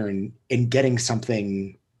coming here and getting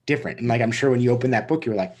something different. And like, I'm sure when you opened that book,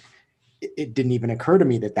 you were like, it didn't even occur to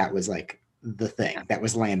me that was like the thing that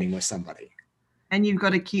was landing with somebody. And you've got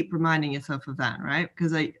to keep reminding yourself of that, right?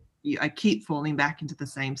 Because I keep falling back into the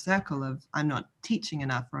same circle of I'm not teaching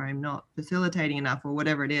enough, or I'm not facilitating enough, or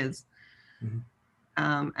whatever it is.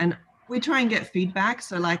 And we try and get feedback.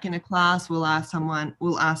 So like in a class, we'll ask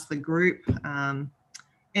the group,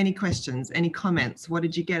 any questions, any comments, what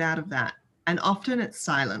did you get out of that? And often it's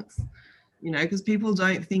silence, because people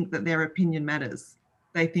don't think that their opinion matters.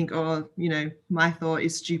 They think, oh, my thought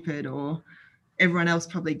is stupid, or everyone else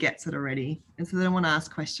probably gets it already. And so they don't want to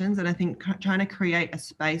ask questions. And I think trying to create a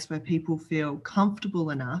space where people feel comfortable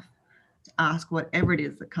enough to ask whatever it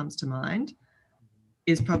is that comes to mind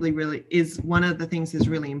is one of the things that's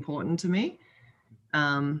really important to me.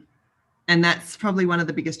 And that's probably one of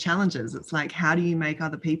the biggest challenges. It's like, how do you make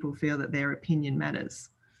other people feel that their opinion matters?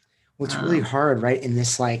 Well, it's really hard, right? In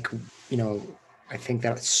this, like, I think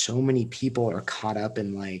that so many people are caught up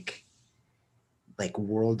in like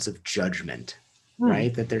worlds of judgment,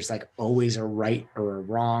 right? That there's like always a right or a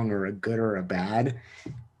wrong or a good or a bad.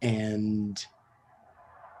 And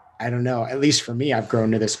I don't know, at least for me, I've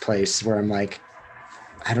grown to this place where I'm like,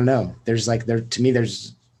 I don't know. There's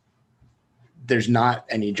not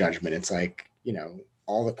any judgment. It's like,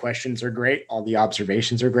 all the questions are great. All the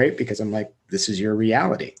observations are great, because I'm like, this is your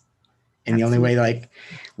reality. And the only way like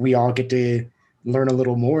we all get to learn a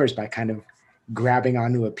little more is by kind of grabbing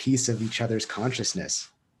onto a piece of each other's consciousness.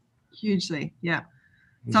 Hugely. Yeah.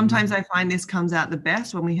 Sometimes I find this comes out the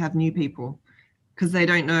best when we have new people, because they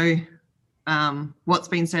don't know what's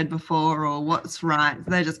been said before or what's right.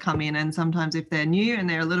 They just come in, and sometimes if they're new and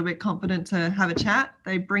they're a little bit confident to have a chat,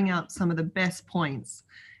 they bring up some of the best points,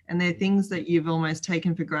 and they're things that you've almost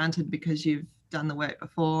taken for granted because you've done the work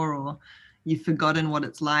before, or you've forgotten what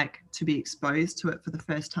it's like to be exposed to it for the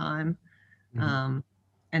first time.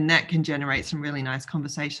 And that can generate some really nice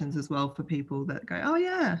conversations as well for people that go, oh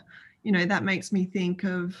yeah, that makes me think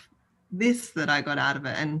of this that I got out of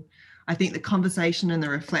it. And I think the conversation and the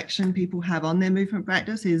reflection people have on their movement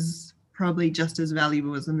practice is probably just as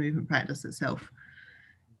valuable as the movement practice itself,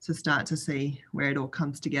 to start to see where it all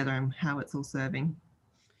comes together and how it's all serving.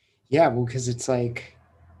 Yeah, well, because it's like,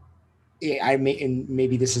 and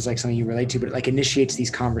maybe this is like something you relate to, but it like initiates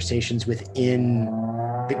these conversations within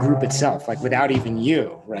the group itself, like without even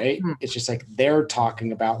you, right? It's just like they're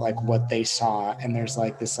talking about like what they saw, and there's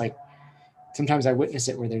like this, like sometimes I witness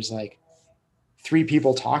it where there's like 3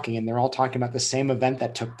 people talking and they're all talking about the same event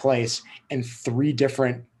that took place and 3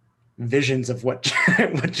 different visions of what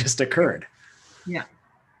just occurred.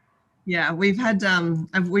 Yeah, we've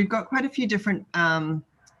got quite a few different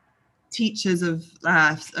teachers of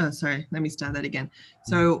sorry, let me start that again.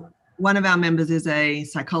 So one of our members is a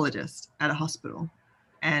psychologist at a hospital,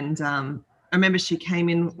 and I remember she came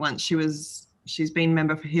in once. She's been a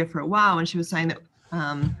member here for a while, and she was saying that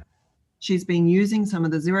she's been using some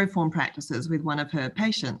of the zero form practices with one of her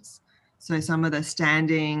patients. So some of the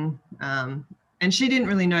standing, and she didn't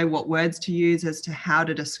really know what words to use as to how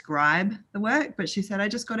to describe the work, but she said, I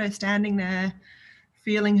just got her standing there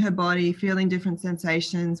feeling her body, feeling different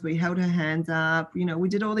sensations. We held her hands up, you know, we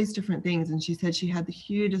did all these different things. And she said she had the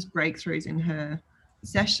hugest breakthroughs in her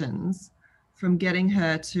sessions from getting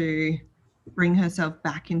her to bring herself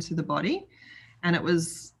back into the body. And it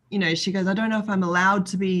was, you know, she goes, I don't know if I'm allowed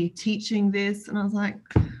to be teaching this. And I was like,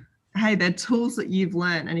 hey, they're tools that you've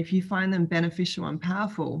learned. And if you find them beneficial and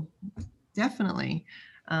powerful, definitely.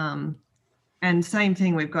 And same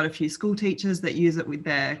thing, we've got a few school teachers that use it with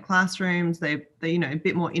their classrooms. They're, you know, a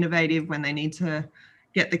bit more innovative when they need to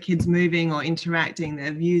get the kids moving or interacting.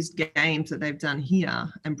 They've used games that they've done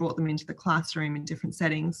here and brought them into the classroom in different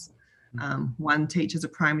settings. One teacher's a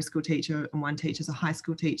primary school teacher and one teacher's a high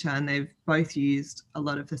school teacher, and they've both used a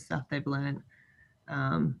lot of the stuff they've learned.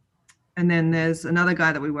 And then there's another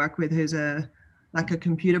guy that we work with who's a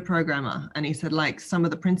computer programmer, and he said like some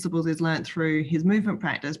of the principles he's learned through his movement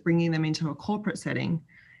practice, bringing them into a corporate setting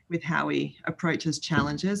with how he approaches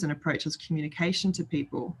challenges and approaches communication to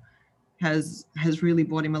people has really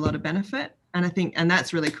brought him a lot of benefit. And I think, and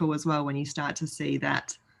that's really cool as well, when you start to see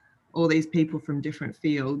that all these people from different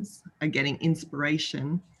fields are getting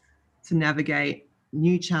inspiration to navigate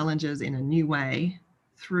new challenges in a new way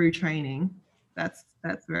through training. That's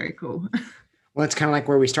very cool. Well, it's kind of like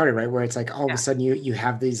where we started, right? Where it's like all of a sudden you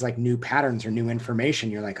have these like new patterns or new information.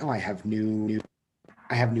 You're like, oh, I have new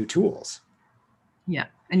tools. Yeah.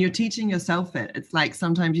 And you're teaching yourself it. It's like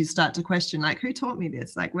sometimes you start to question, like, who taught me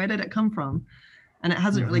this? Like, where did it come from? And it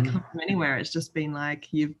hasn't really come from anywhere. It's just been like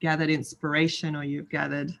you've gathered inspiration or you've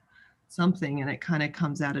gathered something, and it kind of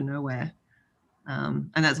comes out of nowhere. And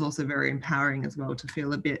that's also very empowering as well, to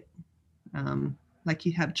feel a bit like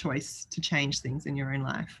you have choice to change things in your own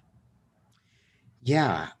life.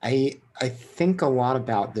 Yeah, I think a lot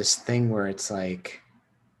about this thing where it's like,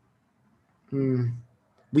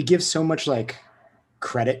 we give so much like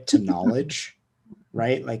credit to knowledge,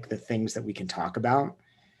 right? Like the things that we can talk about,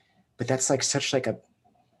 but that's like such like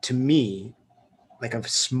to me, like a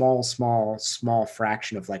small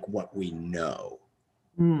fraction of like what we know,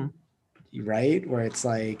 right? Where it's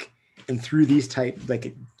like, and through this type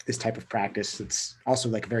of practice, it's also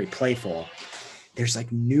like very playful. There's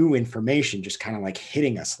like new information just kind of like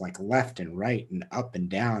hitting us like left and right and up and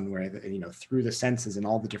down, where, you know, through the senses in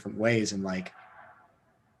all the different ways, and like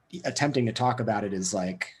attempting to talk about it is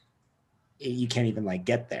like, you can't even like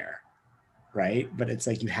get there. Right. But it's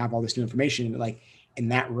like, you have all this new information, like,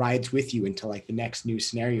 and that rides with you until like the next new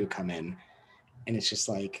scenario come in. And it's just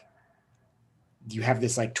like, you have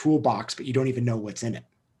this like toolbox, but you don't even know what's in it.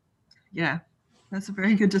 Yeah. That's a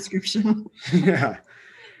very good description. Yeah.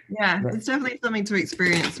 Yeah, right. It's definitely something to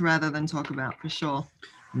experience rather than talk about, for sure.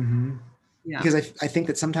 Mm-hmm. Yeah. Because I think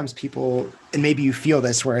that sometimes people, and maybe you feel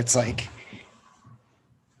this, where it's like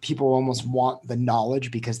people almost want the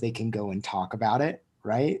knowledge because they can go and talk about it,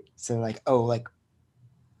 right? So like, oh, like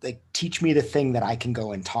teach me the thing that I can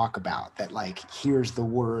go and talk about, that like, here's the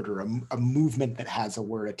word or a movement that has a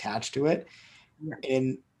word attached to it. Yeah.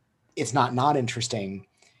 And it's not interesting.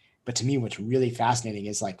 But to me, what's really fascinating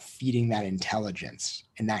is like feeding that intelligence.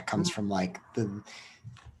 And that comes from like the,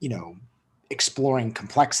 you know, exploring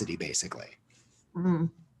complexity, basically. Mm-hmm.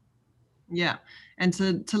 Yeah. And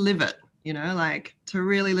to live it, you know, like to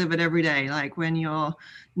really live it every day. Like when you're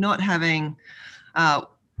not having,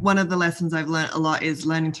 one of the lessons I've learned a lot is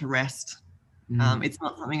learning to rest. It's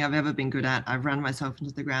not something I've ever been good at. I've run myself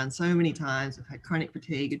into the ground so many times. I've had chronic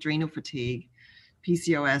fatigue, adrenal fatigue,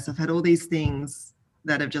 PCOS. I've had all these things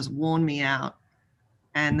that have just worn me out.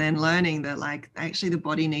 And then learning that like, actually the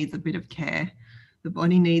body needs a bit of care. The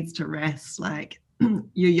body needs to rest. Like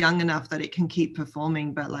you're young enough that it can keep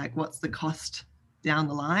performing, but like, what's the cost down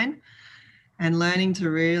the line? And learning to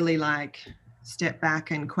really like step back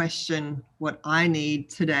and question what I need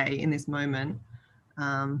today in this moment,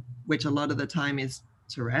 which a lot of the time is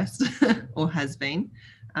to rest or has been.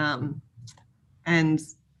 And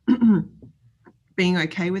being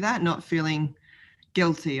okay with that, not feeling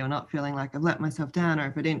guilty or not feeling like I've let myself down, or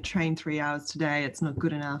if I didn't train 3 hours today, it's not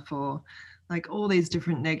good enough, or like all these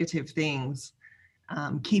different negative things,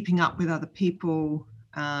 keeping up with other people,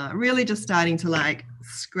 really just starting to like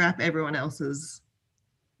scrap everyone else's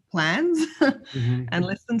plans and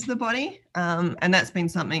listen to the body. And that's been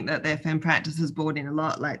something that their FM practice has brought in a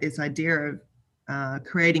lot, like this idea of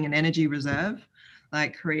creating an energy reserve,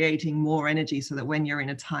 like creating more energy so that when you're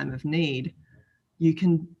in a time of need, you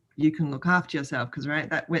can look after yourself. Because right,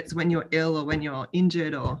 that's when you're ill or when you're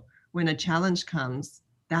injured or when a challenge comes,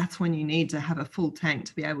 that's when you need to have a full tank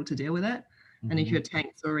to be able to deal with it. And if your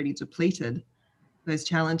tank's already depleted, those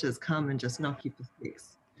challenges come and just knock you for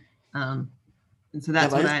six. And so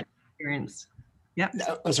that's what I experienced. Yeah.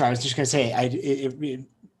 No, sorry, I was just going to say,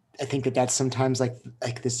 I think that that's sometimes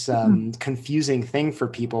like this confusing thing for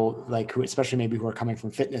people, like who, especially maybe who are coming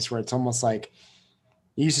from fitness, where it's almost like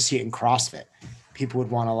you used to see it in CrossFit. People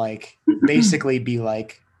would want to like basically be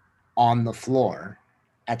like on the floor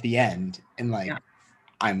at the end and like Yeah.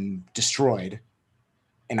 I'm destroyed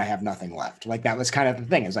and I have nothing left. Like that was kind of the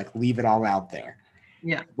thing. Is like leave it all out there.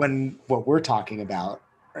 Yeah. When what we're talking about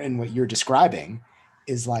and what you're describing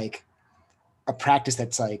is like a practice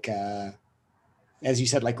that's like as you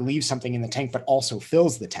said, like leaves something in the tank, but also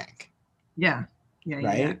fills the tank. Yeah. Yeah.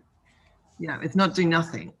 Yeah. Yeah. Right. Yeah. It's not doing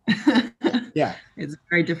nothing. Yeah. It's a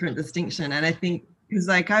very different distinction. And I think because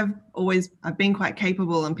like I've been quite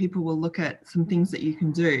capable, and people will look at some things that you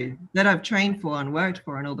can do that I've trained for and worked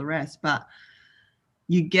for and all the rest, but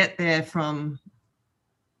you get there from,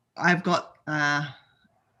 I've got a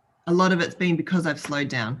lot of it's been because I've slowed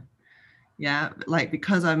down. Yeah, like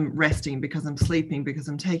because I'm resting, because I'm sleeping, because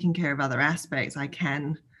I'm taking care of other aspects, I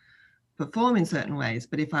can perform in certain ways.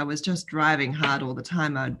 But if I was just driving hard all the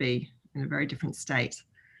time, I would be in a very different state.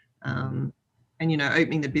 And, you know,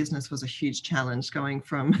 opening the business was a huge challenge, going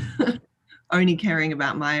from only caring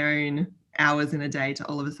about my own hours in a day to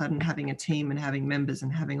all of a sudden having a team and having members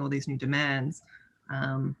and having all these new demands.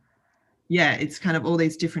 Yeah, it's kind of all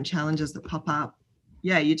these different challenges that pop up.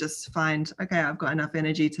 Yeah, you just find, okay, I've got enough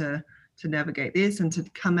energy to navigate this and to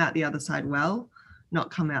come out the other side well, not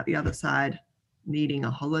come out the other side needing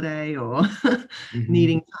a holiday or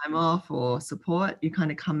needing time off or support. You kind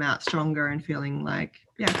of come out stronger and feeling like,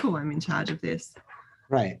 yeah, cool, I'm in charge of this.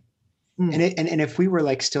 Right. And if we were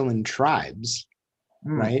like still in tribes,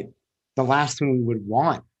 right, the last thing we would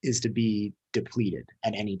want is to be depleted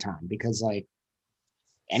at any time, because like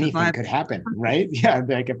anything could happen, right? Yeah,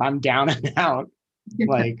 like if I'm down and out,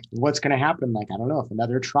 like what's going to happen? Like I don't know, if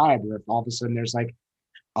another tribe, or if all of a sudden there's like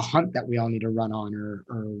a hunt that we all need to run on, or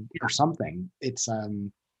something. It's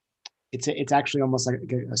actually almost like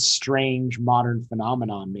a strange modern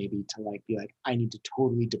phenomenon, maybe, to like be like, I need to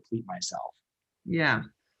totally deplete myself. Yeah,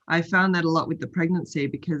 I found that a lot with the pregnancy,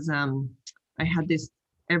 because I had this,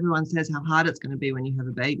 everyone says how hard it's going to be when you have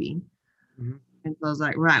a baby. And so I was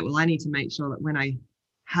like, right, well, I need to make sure that when I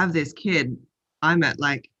have this kid, I'm at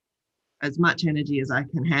like as much energy as I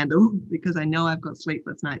can handle, because I know I've got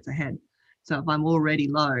sleepless nights ahead. So if I'm already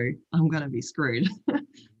low, I'm going to be screwed.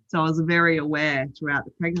 So I was very aware throughout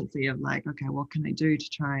the pregnancy of like, okay, what can I do to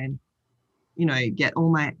try and, you know, get all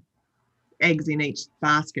my eggs in each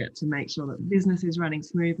basket to make sure that the business is running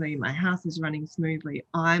smoothly, my house is running smoothly,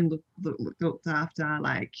 I'm looked after,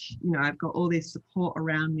 like, you know, I've got all this support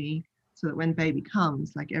around me, so that when baby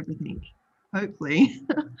comes, like everything hopefully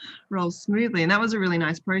rolls smoothly. And that was a really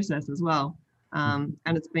nice process as well. And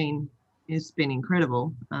it's been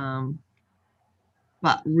incredible,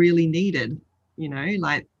 but really needed, you know,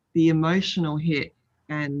 like the emotional hit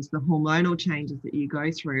and the hormonal changes that you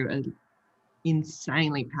go through are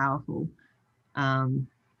insanely powerful.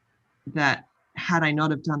 That had I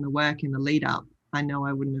not have done the work in the lead up, I know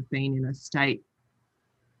I wouldn't have been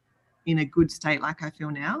in a good state like I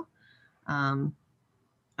feel now.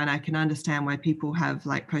 And I can understand why people have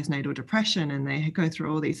like postnatal depression and they go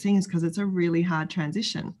through all these things, because it's a really hard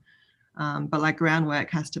transition. But like groundwork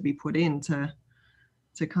has to be put in to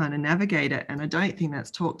kind of navigate it. And I don't think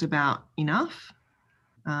that's talked about enough.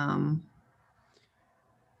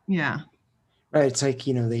 Yeah. Right. It's like,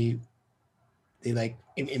 you know, they like,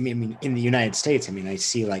 I mean, in the United States, I mean, I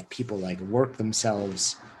see like people like work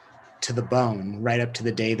themselves to the bone right up to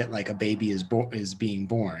the day that like a baby is being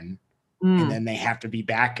born. And then they have to be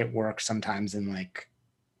back at work sometimes in like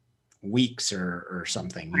weeks or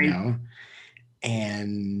something, you know?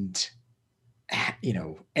 And, you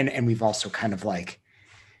know, and we've also kind of like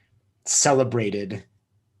celebrated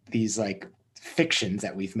these like fictions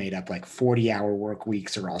that we've made up, like 40-hour work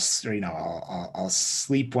weeks, or I'll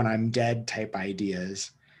sleep when I'm dead type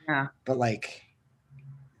ideas. Yeah. But like,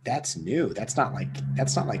 that's new. That's not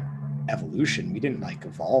like evolution. We didn't like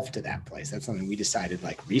evolve to that place. That's something we decided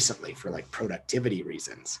like recently for like productivity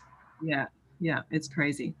reasons. Yeah. Yeah. It's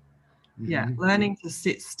crazy. Yeah. Learning to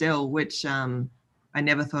sit still, which I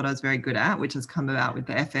never thought I was very good at, which has come about with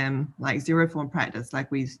the FM, like zero form practice.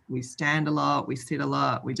 Like we stand a lot, we sit a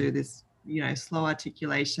lot, we do this, you know, slow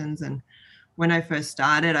articulations. And when I first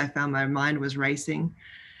started, I found my mind was racing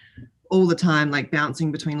all the time, like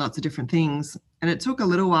bouncing between lots of different things. And it took a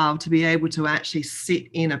little while to be able to actually sit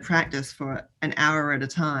in a practice for an hour at a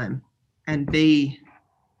time and be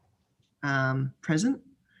present.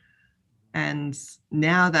 And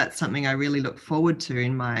now that's something I really look forward to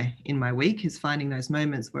in my week, is finding those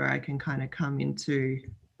moments where I can kind of come into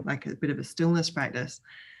like a bit of a stillness practice.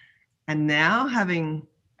 And now having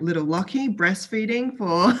little Lockie breastfeeding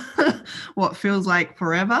for what feels like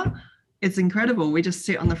forever. It's incredible. We just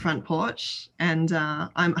sit on the front porch, and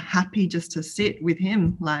I'm happy just to sit with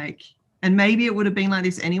him. Like, and maybe it would have been like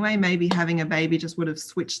this anyway. Maybe having a baby just would have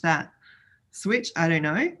switched that switch. I don't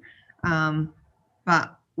know.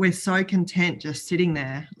 But we're so content just sitting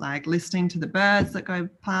there, like listening to the birds that go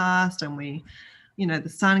past, and the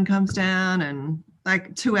sun comes down, and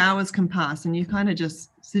like 2 hours can pass, and you're kind of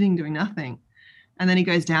just sitting doing nothing. And then he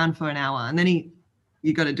goes down for an hour, and then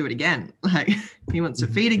you got to do it again. Like he wants to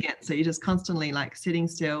feed again. So you're just constantly like sitting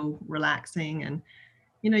still, relaxing, and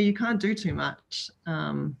you can't do too much.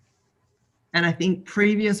 And I think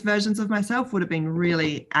previous versions of myself would have been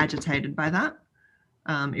really agitated by that.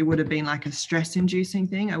 It would have been like a stress-inducing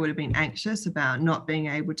thing. I would have been anxious about not being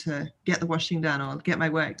able to get the washing done or get my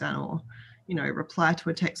work done or, reply to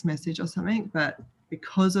a text message or something. But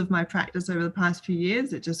because of my practice over the past few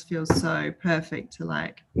years, it just feels so perfect to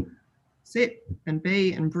like sit and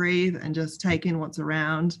be and breathe and just take in what's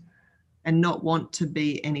around and not want to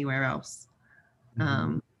be anywhere else.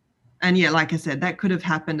 And yeah, like I said, that could have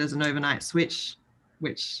happened as an overnight switch,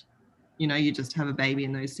 which, you just have a baby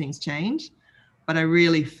and those things change. But I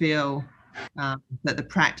really feel that the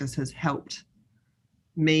practice has helped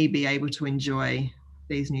me be able to enjoy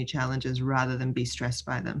these new challenges rather than be stressed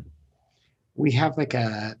by them. We have like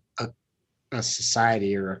a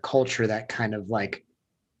society or a culture that kind of like,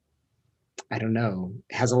 I don't know,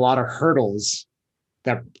 has a lot of hurdles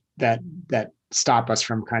that stop us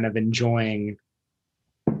from kind of enjoying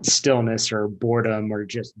stillness or boredom or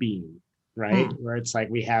just being, right? Where it's like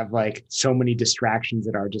we have like so many distractions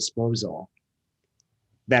at our disposal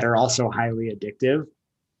that are also highly addictive,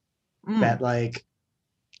 that like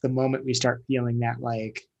the moment we start feeling that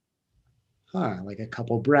like, like a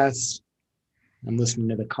couple breaths, I'm listening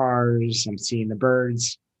to the cars, I'm seeing the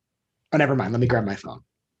birds. Oh, never mind. Let me grab my phone.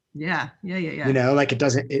 Yeah. Like it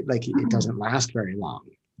doesn't last very long,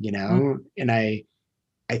 and I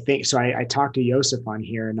think, so I talked to Joseph on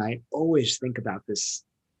here, and I always think about this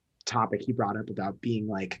topic he brought up about being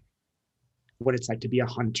like, what it's like to be a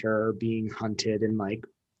hunter, being hunted. And like,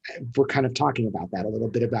 we're kind of talking about that a little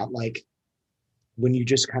bit, about like, when you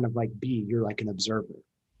just kind of like you're like an observer,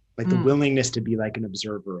 like the willingness to be like an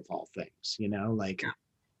observer of all things, like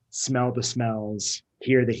smell the smells,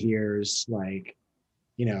 hear the hears, like,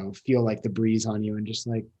 feel like the breeze on you, and just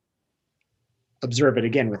like observe it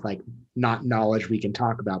again with like not knowledge we can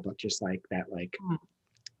talk about, but just like that, like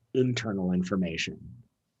internal information.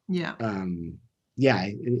 Yeah.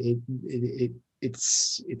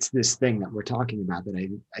 It's this thing that we're talking about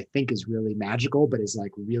that I think is really magical, but is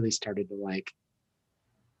like really started to like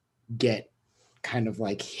get kind of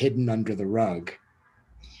like hidden under the rug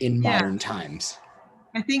in modern times.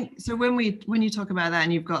 I think so. When you talk about that,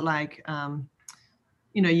 and you've got like,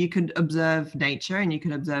 you could observe nature and you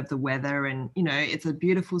could observe the weather, and, it's a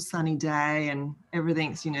beautiful sunny day and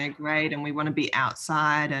everything's, great. And we want to be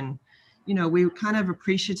outside, and, we're kind of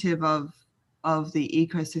appreciative of the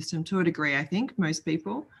ecosystem to a degree. I think most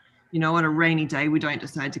people, on a rainy day, we don't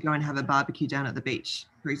decide to go and have a barbecue down at the beach,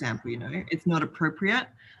 for example. It's not appropriate.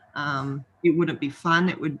 It wouldn't be fun.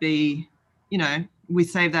 It would be, we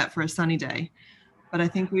save that for a sunny day. But I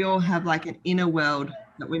think we all have like an inner world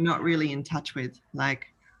that we're not really in touch with. Like,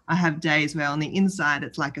 I have days where on the inside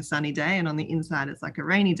it's like a sunny day, and on the inside it's like a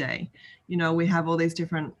rainy day. We have all these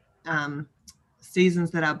different seasons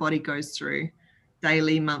that our body goes through,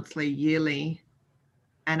 daily, monthly, yearly,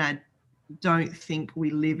 and I don't think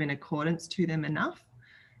we live in accordance to them enough.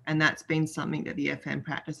 And that's been something that the FM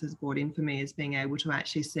practice has brought in for me, is being able to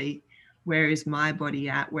actually see, where is my body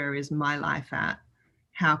at? Where is my life at?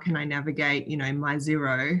 How can I navigate, my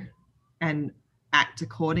zero and act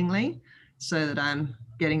accordingly, so that I'm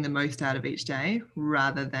getting the most out of each day,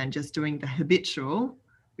 rather than just doing the habitual,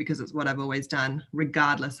 because it's what I've always done,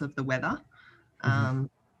 regardless of the weather.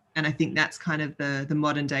 And I think that's kind of the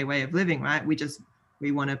modern day way of living, right?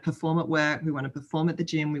 We want to perform at work. We want to perform at the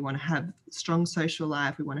gym. We want to have strong social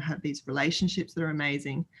life. We want to have these relationships that are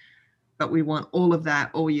amazing, but we want all of that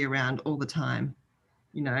all year round, all the time.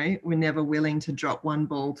 We're never willing to drop one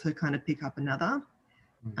ball to kind of pick up another.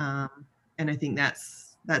 And I think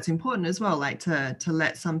that's important as well, like to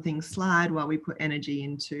let something slide while we put energy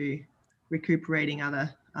into recuperating other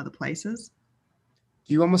places.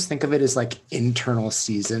 Do you almost think of it as like internal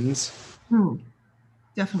seasons?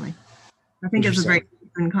 Definitely. I think it's a very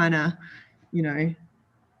Eastern kind of,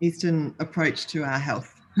 Eastern approach to our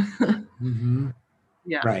health.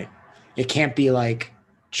 Yeah. Right. It can't be like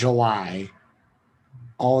July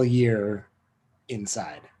all year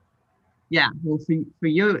inside. Yeah. Well, for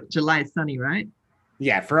you, July is sunny, right?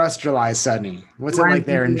 Yeah, for us, July is sunny. What's it July like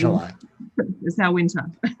there in July? is our winter.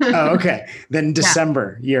 Oh, okay. Then Yeah,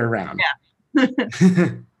 December year round. yeah.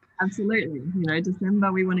 Absolutely. You know,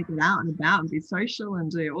 December, we want to get out and about and be social and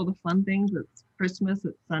do all the fun things. It's Christmas,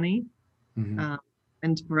 it's sunny. Mhm.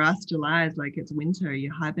 And for us, July is like it's winter.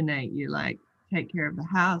 You hibernate, you like take care of the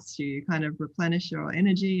house, you kind of replenish your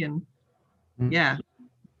energy. And Mhm. yeah,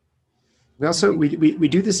 We I also think, we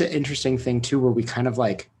do this interesting thing too, where we kind of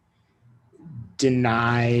like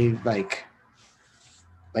deny like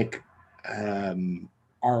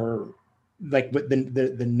our like what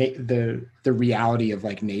the reality of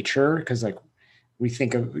like nature, because like we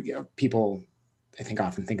think of, you know, people I think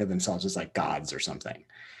often think of themselves as like gods or something,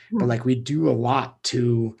 but like we do a lot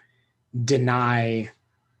to deny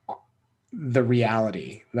the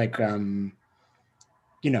reality, like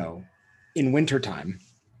you know, in wintertime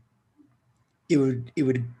it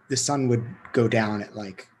would the sun would go down at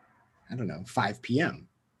like, I don't know, 5 p.m.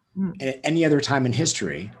 mm, And at any other time in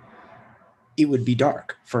history it would be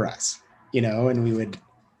dark for us, you know, and we would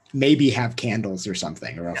maybe have candles or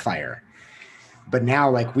something or a yeah, fire. But now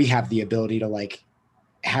like we have the ability to like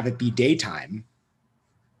have it be daytime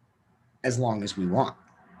as long as we want,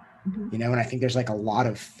 mhm, you know. And I think there's like a lot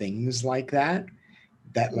of things like that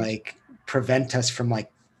that yeah, like prevent us from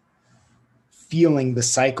like feeling the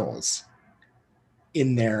cycles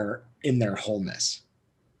in their wholeness.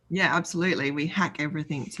 yeah, absolutely. We hack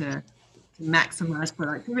everything to maximize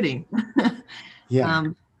productivity. Yeah.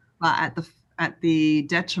 um, but at the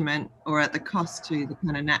detriment or at the cost to the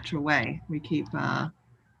kind of natural way. We keep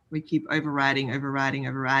overriding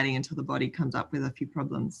until the body comes up with a few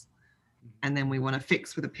problems, and then we want to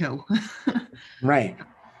fix with a pill Right.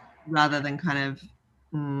 rather than kind of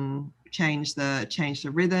change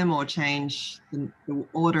the rhythm or change the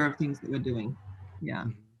order of things that we're doing. Yeah.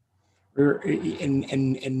 Or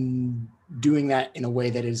in doing that in a way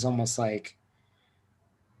that is almost like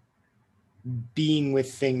being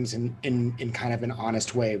with things in kind of an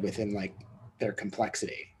honest way within like their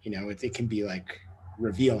complexity. You know, it can be like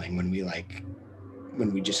revealing when we like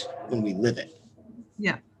when we live it.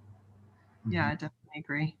 Yeah. Yeah, Mm-hmm. I definitely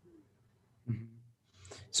agree. Mm-hmm.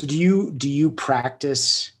 So do you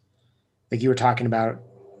practice, like you were talking about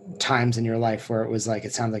times in your life where it was like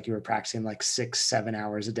it sounds like you were practicing like 6-7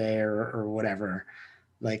 hours a day or whatever.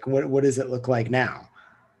 Like what does it look like now?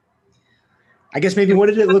 I guess maybe It what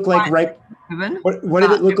did it wasn't look like quite right seven, what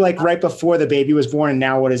did it but look like right before the baby was born, and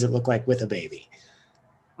now what does it look like with a baby?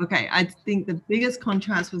 okay. I think the biggest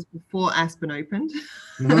contrast was before Aspen opened.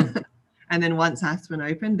 Mm-hmm. And then once Aspen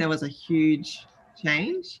opened, there was a huge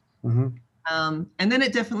change. Mm-hmm. And then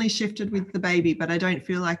it definitely shifted with the baby, but I don't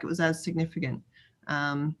feel like it was as significant.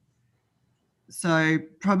 Um, so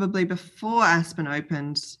probably before Aspen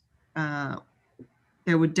opened, uh,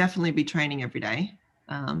 there would definitely be training every day,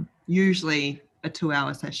 usually a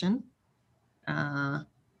 2-hour session. A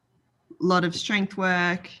lot of strength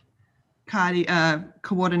work,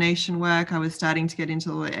 coordination work. I was starting to get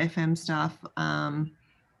into all the FM stuff.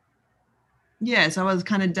 Yeah, so I was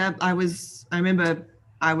kind of I remember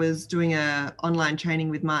I was doing a online training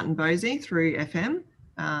with Martin Bosey through FM.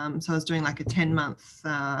 So I was doing like a 10-month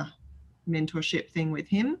mentorship thing with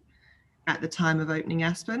him at the time of opening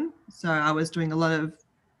Aspen. So I was doing a lot of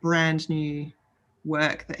brand new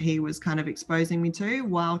work that he was kind of exposing me to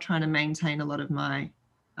while trying to maintain a lot of my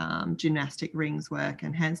gymnastic rings work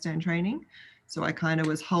and handstand training. So I kind of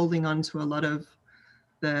was holding on to a lot of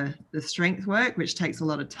the strength work, which takes a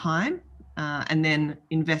lot of time, and then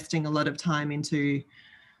investing a lot of time into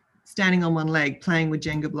standing on one leg, playing with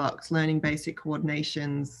Jenga blocks, learning basic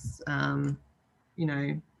coordinations, you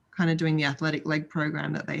know, kind of doing the athletic leg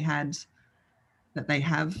program that they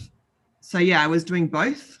have. So yeah, I was doing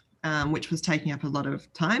both, which was taking up a lot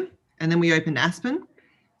of time. And then we opened Aspen,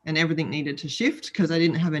 and everything needed to shift because I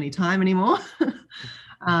didn't have any time anymore.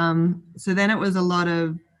 So then it was a lot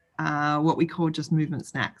of what we call just movement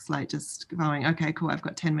snacks, like just going, okay, cool, I've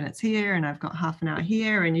got 10 minutes here and I've got half an hour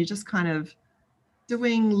here. And you're just kind of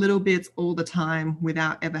doing little bits all the time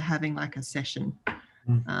without ever having like a session.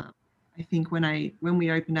 I think when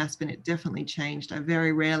we opened Aspen, it definitely changed. I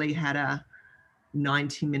very rarely had a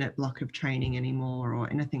 90-minute block of training anymore or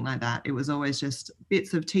anything like that. It was always just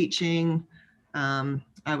bits of teaching.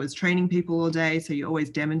 I was training people all day, so you're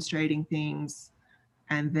always demonstrating things.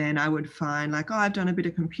 And then I would find like, oh, I've done a bit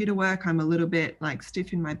of computer work. I'm a little bit like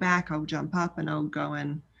stiff in my back. I'll jump up and I'll go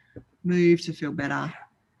and move to feel better.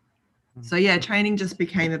 So yeah, training just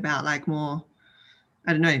became about like more,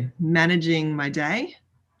 I don't know, managing my day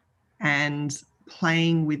and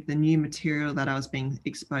playing with the new material that I was being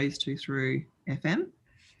exposed to through FM.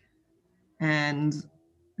 And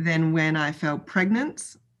then when I fell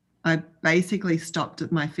pregnant, I basically stopped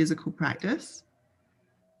at my physical practice,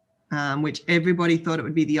 which everybody thought it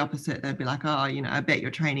would be the opposite. They'd be like, oh, you know, I bet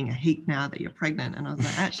you're training a heap now that you're pregnant. And I was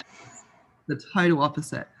like, actually, the total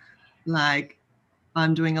opposite. Like,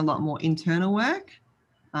 I'm doing a lot more internal work.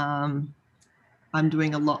 I'm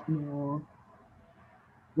doing a lot more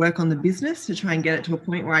work on the business to try and get it to a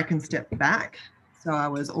point where I can step back. So I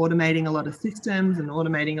was automating a lot of systems and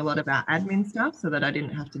automating a lot of our admin stuff so that I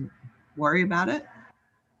didn't have to worry about it.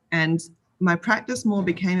 And my practice more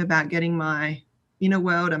became about getting my inner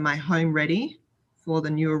world and my home ready for the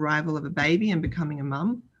new arrival of a baby and becoming a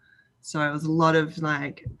mum. So it was a lot of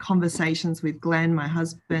like conversations with Glenn, my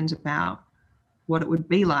husband, about what it would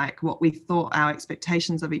be like, what we thought our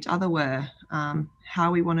expectations of each other were,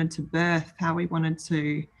 how we wanted to birth, how we wanted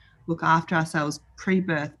to look after ourselves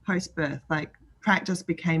pre-birth, post-birth. Like, practice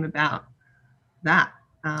became about that,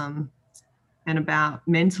 and about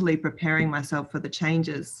mentally preparing myself for the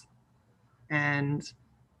changes. And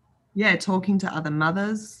yeah, talking to other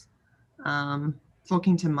mothers,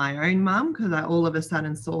 talking to my own mum, because I all of a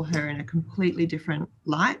sudden saw her in a completely different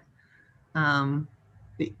light.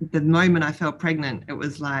 The moment I felt pregnant, it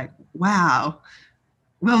was like, wow,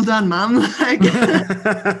 well done, mum. Like,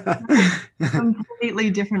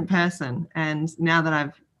 completely different person. And now that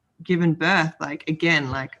I've given birth, like,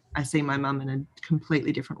 again, like, I see my mum in a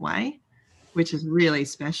completely different way, which is really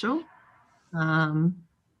special.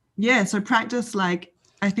 Yeah, so practice, like,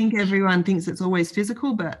 I think everyone thinks it's always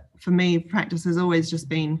physical, but for me, practice has always just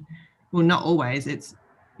been, well, not always, it's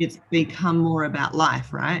become more about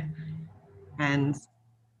life, right? And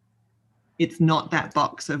it's not that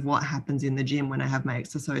box of what happens in the gym when I have my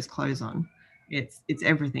exercise clothes on. It's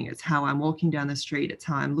everything. It's how I'm walking down the street. It's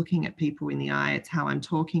how I'm looking at people in the eye. It's how I'm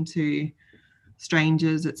talking to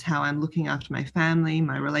strangers. It's how I'm looking after my family,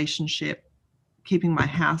 my relationship, keeping my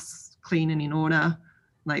house clean and in order.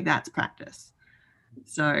 Like, that's practice.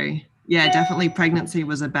 So yeah, definitely pregnancy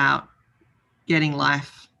was about getting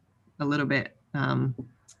life a little bit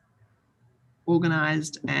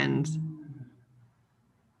organized. And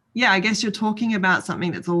yeah, I guess you're talking about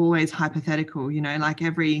something that's always hypothetical, you know, like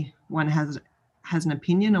everyone has an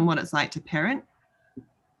opinion on what it's like to parent,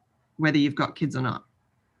 whether you've got kids or not.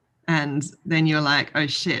 And then you're like, oh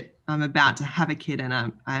shit, I'm about to have a kid, and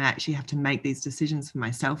I actually have to make these decisions for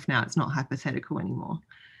myself now. It's not hypothetical anymore.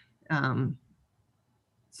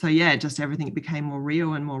 So yeah, just everything became more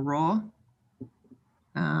real and more raw.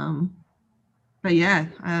 But yeah,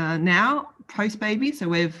 now post baby,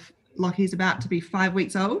 so Lockie's about to be 5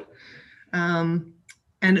 weeks old. And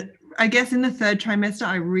I guess in the third trimester,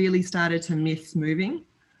 I really started to miss moving.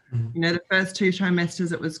 Mm-hmm. You know, the first 2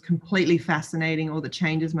 trimesters, it was completely fascinating, all the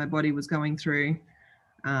changes my body was going through.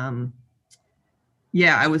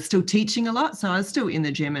 Yeah, I was still teaching a lot. So I was still in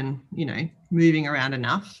the gym and, you know, moving around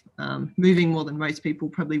enough, moving more than most people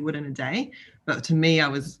probably would in a day. But to me, I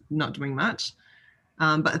was not doing much.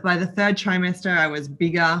 But by the third trimester, I was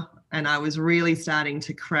bigger and I was really starting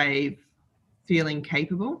to crave feeling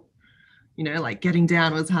capable. You know, like getting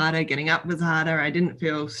down was harder, getting up was harder. I didn't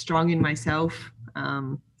feel strong in myself.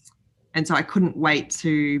 And so I couldn't wait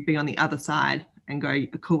to be on the other side and go,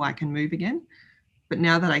 cool, I can move again. But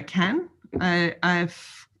now that I can,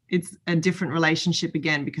 it's a different relationship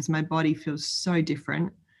again, because my body feels so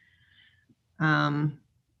different,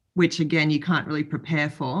 which again, you can't really prepare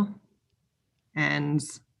for. And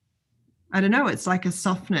I don't know, it's like a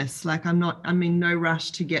softness. Like, I'm in no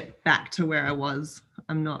rush to get back to where I was.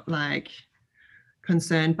 I'm not like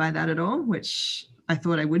concerned by that at all, which I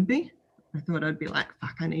thought I would be. I thought I'd be like,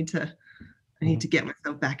 fuck, I need to get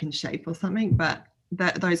myself back in shape or something. But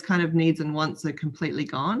those kind of needs and wants are completely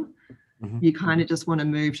gone. Mm-hmm. You kind of just want to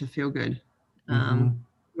move to feel good. Mm-hmm.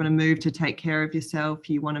 You want to move to take care of yourself.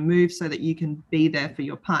 You want to move so that you can be there for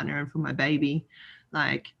your partner and for my baby.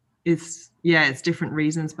 Like, it's different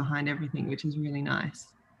reasons behind everything, which is really nice.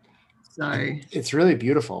 So it's really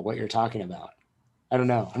beautiful what you're talking about. I don't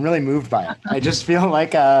know. I'm really moved by it. I just feel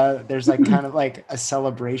like there's like kind of like a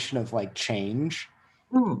celebration of like change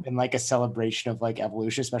and like a celebration of like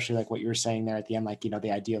evolution, especially like what you were saying there at the end, like, you know,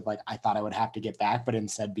 the idea of like, I thought I would have to get back, but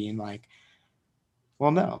instead being like,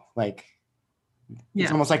 well, no, like,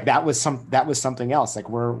 it's almost like that was something else. Like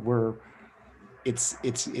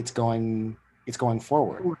it's going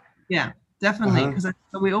forward. Yeah, definitely. Because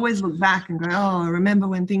we always look back and go, oh, remember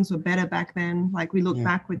when things were better back then? Like, we look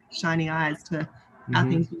back with shiny eyes to how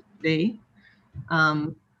things used to be.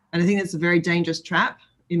 And I think it's a very dangerous trap,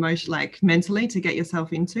 like mentally, to get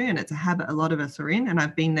yourself into. And it's a habit a lot of us are in. And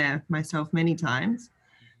I've been there myself many times.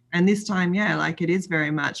 And this time, like, it is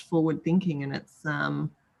very much forward thinking. And it's,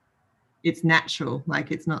 it's natural.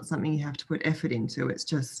 Like it's not something you have to put effort into. It's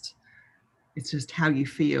just how you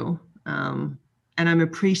feel. And I'm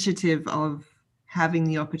appreciative of having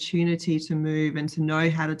the opportunity to move and to know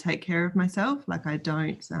how to take care of myself. Like I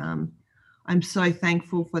don't, I'm so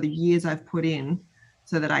thankful for the years I've put in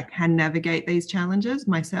so that I can navigate these challenges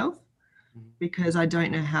myself, because I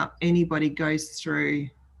don't know how anybody goes through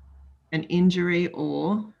an injury,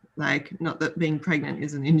 or like, not that being pregnant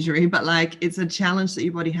is an injury, but like it's a challenge that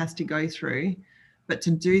your body has to go through. But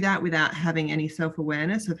to do that without having any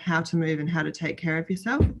self-awareness of how to move and how to take care of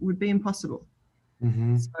yourself would be impossible.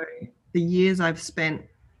 Mm-hmm. So the years I've spent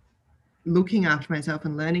looking after myself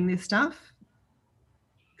and learning this stuff,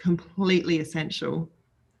 completely essential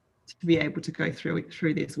to be able to go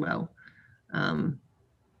through this well.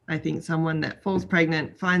 I think someone that falls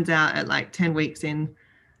pregnant, finds out at like 10 weeks in,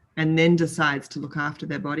 and then decides to look after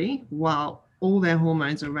their body while all their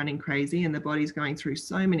hormones are running crazy and the body's going through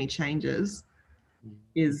so many changes,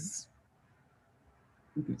 is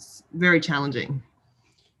very challenging.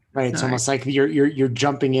 Right. It's almost like you're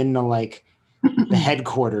jumping into like the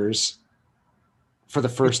headquarters for the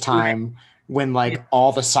first time when like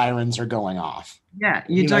all the sirens are going off. Yeah,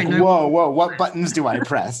 you don't like, know. Whoa, what buttons do I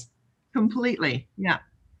press? Completely. Yeah.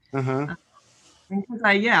 Uh-huh. Because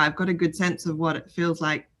I've got a good sense of what it feels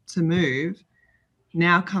like to move.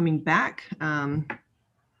 Now coming back,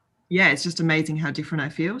 it's just amazing how different I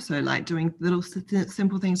feel. So like doing little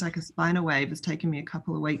simple things like a spinal wave has taken me a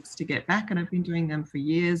couple of weeks to get back, and I've been doing them for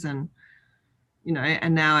years. And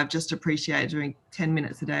and now I've just appreciated doing 10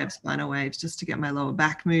 minutes a day of spinal waves just to get my lower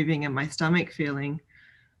back moving and my stomach feeling,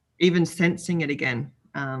 even sensing it again.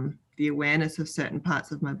 The awareness of certain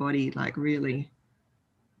parts of my body like really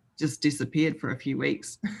just disappeared for a few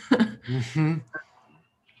weeks. Mm-hmm.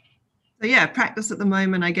 So practice at the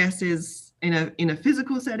moment, I guess, is in a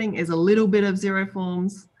physical setting is a little bit of zero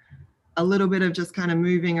forms, a little bit of just kind of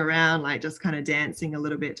moving around, like just kind of dancing a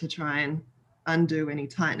little bit to try and undo any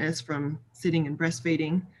tightness from sitting and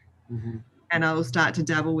breastfeeding. Mm-hmm. And I will start to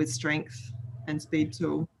dabble with strength and speed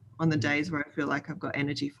tool on the days where I feel like I've got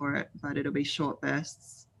energy for it, but it'll be short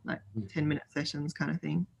bursts, like 10-minute sessions kind of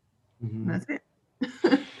thing. Mm-hmm. And that's it.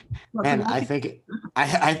 And I think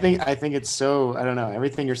it's so, I don't know,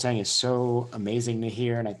 everything you're saying is so amazing to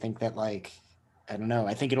hear. And I think that like, I don't know,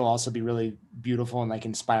 I think it'll also be really beautiful and like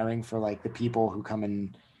inspiring for like the people who come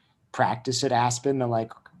and practice at Aspen to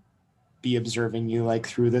like be observing you like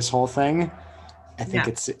through this whole thing. I think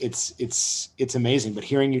it's amazing. But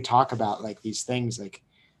hearing you talk about like these things, like,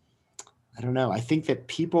 I don't know, I think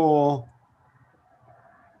people,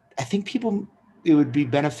 it would be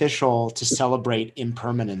beneficial to celebrate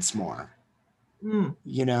impermanence more.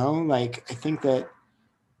 Like I think that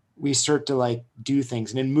we start to like do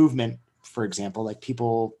things, and in movement, for example, like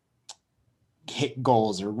people hit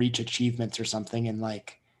goals or reach achievements or something, and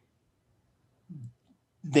like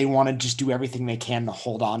they want to just do everything they can to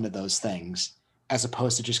hold on to those things, as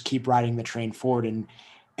opposed to just keep riding the train forward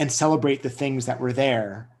and celebrate the things that were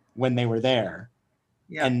there when they were there.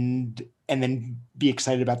 Yeah. And then be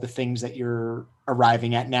excited about the things that you're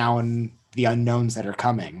arriving at now and the unknowns that are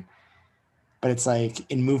coming. But it's like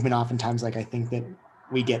in movement, oftentimes, like I think that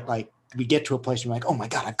we get to a place where we're like, oh my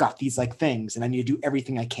God, I've got these like things and I need to do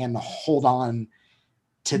everything I can to hold on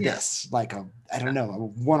to this, like a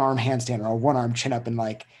one-arm handstand or a one-arm chin up. And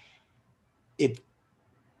like it,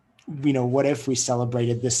 what if we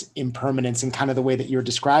celebrated this impermanence in kind of the way that you're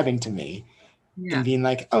describing to me, and being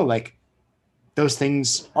like, oh, like those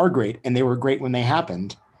things are great and they were great when they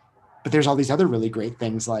happened, but there's all these other really great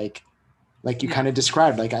things like you kind of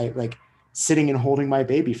described, like I like sitting and holding my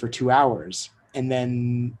baby for 2 hours and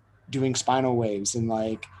then doing spinal waves and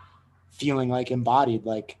like feeling like embodied,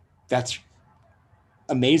 like that's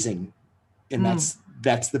amazing. And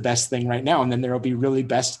that's the best thing right now. And then there'll be really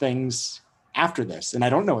best things after this. And I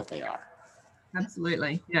don't know what they are.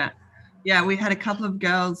 Absolutely. Yeah. Yeah. We had a couple of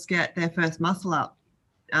girls get their first muscle up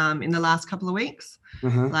in the last couple of weeks.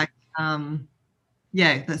 Like, and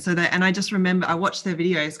I just remember I watched their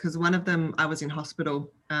videos because one of them, I was in hospital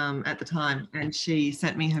at the time, and she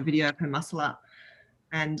sent me her video of her muscle up.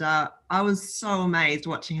 And I was so amazed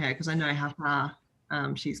watching her, because I know how far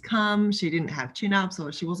she's come. She didn't have chin-ups,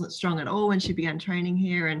 or she wasn't strong at all when she began training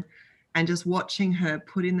here. And just watching her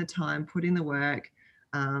put in the time, put in the work,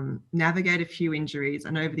 navigate a few injuries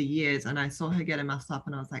and over the years. And I saw her get a muscle up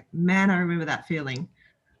and I was like, man, I remember that feeling.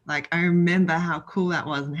 Like, I remember how cool that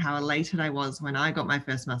was and how elated I was when I got my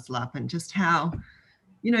first muscle up, and just how,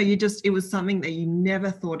 it was something that you never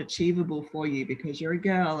thought achievable for you because you're a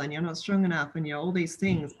girl and you're not strong enough and you're all these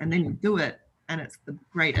things, and then you do it and it's the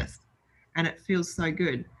greatest and it feels so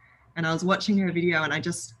good. And I was watching her video and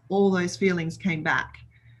all those feelings came back.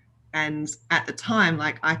 And at the time,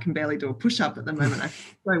 like I can barely do a push-up at the moment. I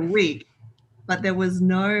feel so weak, but there was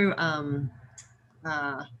no,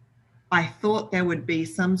 I thought there would be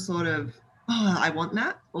some sort of, oh, I want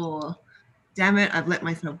that, or damn it, I've let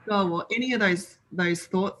myself go, or any of those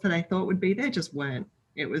thoughts that I thought would be there just weren't.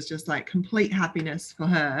 It was just like complete happiness for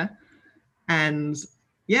her. And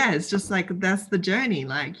yeah, it's just like that's the journey.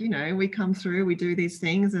 Like, you know, we come through, we do these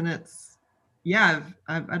things, and it's yeah,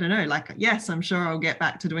 I don't know, like yes, I'm sure I'll get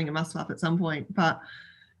back to doing a muscle up at some point, but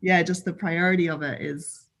yeah, just the priority of it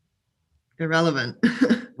is irrelevant.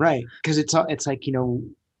 Right. Because it's like, you know,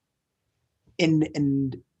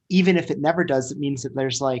 and even if it never does, it means that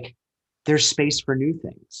there's space for new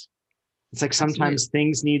things. It's like sometimes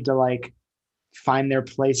things need to like find their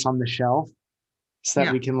place on the shelf so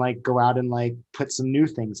that we can like go out and like put some new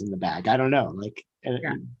things in the bag. I don't know. Like,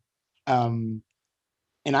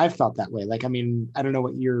 and I've felt that way. Like, I mean, I don't know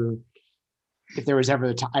if there was ever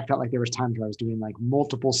a time, I felt like there was times where I was doing like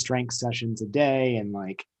multiple strength sessions a day and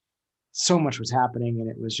like so much was happening. And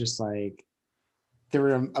it was just like, there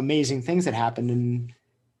were amazing things that happened.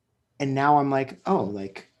 And now I'm like, oh,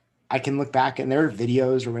 like I can look back and there are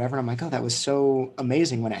videos or whatever. And I'm like, oh, that was so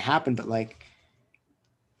amazing when it happened. But like,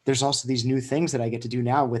 there's also these new things that I get to do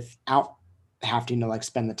now without having to like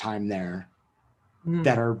spend the time there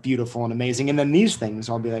that are beautiful and amazing. And then these things,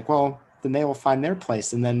 I'll be like, well, then they will find their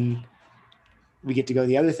place. And then we get to go to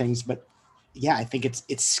the other things. But yeah, I think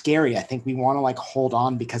it's scary. I think we want to like hold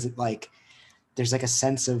on because it like, there's like a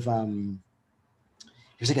sense of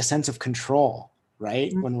control,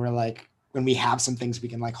 right? When we have some things, we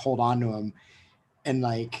can like hold on to them, and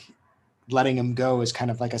like letting them go is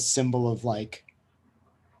kind of like a symbol of like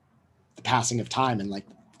the passing of time and like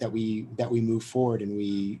that we move forward and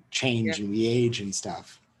we change and we age and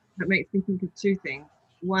stuff. That makes me think of two things.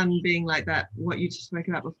 One being like that, what you just spoke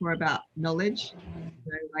about before about knowledge,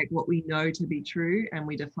 you know, like what we know to be true, and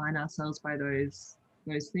we define ourselves by those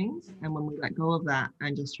things. And when we let go of that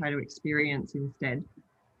and just try to experience instead,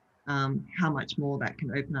 how much more that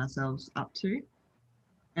can open ourselves up to.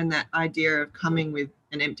 And that idea of coming with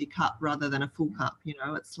an empty cup rather than a full cup, you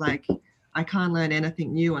know, it's like I can't learn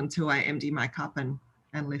anything new until I empty my cup and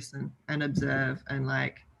listen and observe and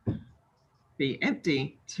like be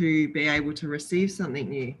empty to be able to receive something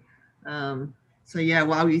new. So yeah,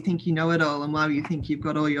 while you think you know it all and while you think you've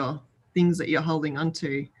got all your things that you're holding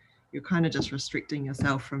onto, you're kind of just restricting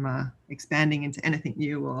yourself from expanding into anything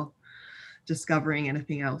new or discovering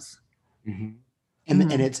anything else. Mm-hmm.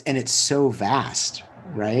 And it's so vast,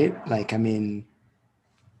 right? Like, I mean,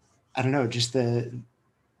 I don't know, just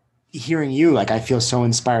hearing you, like, I feel so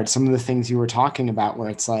inspired. Some of the things you were talking about where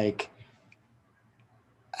it's like,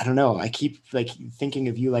 I don't know, I keep like thinking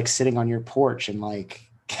of you like sitting on your porch and like,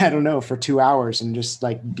 I don't know, for 2 hours and just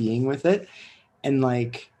like being with it. And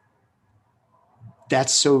like,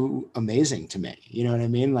 that's so amazing to me. You know what I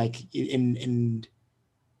mean? Like, and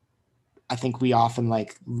I think we often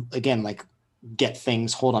like, again, like get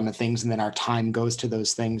things, hold on to things. And then our time goes to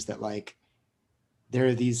those things that like, there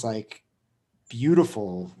are these like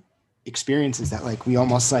beautiful experiences that like, we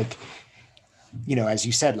almost like, you know, as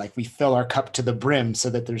you said, like we fill our cup to the brim so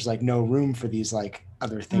that there's like no room for these like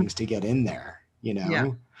other things to get in there, you know?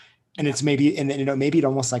 Yeah. And it's maybe, and you know, maybe it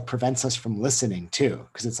almost like prevents us from listening too.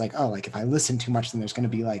 Cause it's like, oh, like if I listen too much, then there's going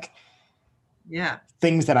to be like,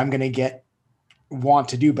 things that I'm going to want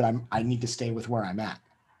to do, but I need to stay with where I'm at.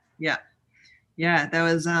 Yeah. Yeah. There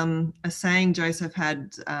was a saying Joseph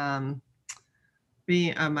had, I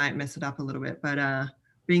might mess it up a little bit, but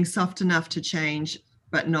being soft enough to change,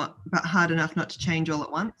 but hard enough not to change all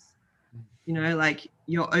at once. You know, like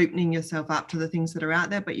you're opening yourself up to the things that are out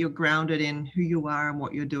there, but you're grounded in who you are and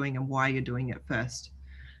what you're doing and why you're doing it first.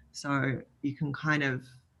 So you can kind of,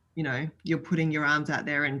 you know, you're putting your arms out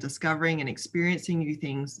there and discovering and experiencing new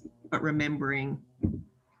things, but remembering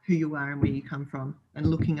who you are and where you come from and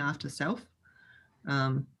looking after self.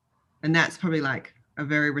 And that's probably like a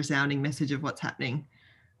very resounding message of what's happening,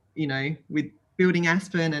 you know, with building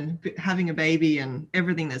Aspen and having a baby and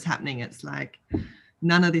everything that's happening. It's like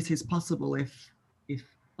none of this is possible if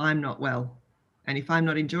I'm not well, and if I'm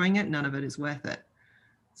not enjoying it, none of it is worth it.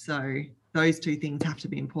 So those two things have to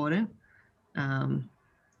be important. And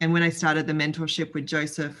when I started the mentorship with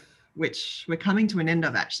Joseph, which we're coming to an end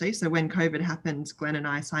of actually, so when COVID happened, Glenn and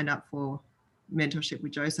I signed up for mentorship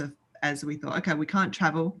with Joseph as we thought, okay, we can't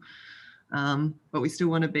travel, but we still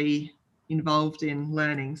want to be involved in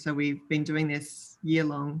learning. So we've been doing this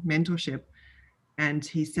year-long mentorship. And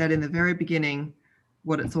he said in the very beginning,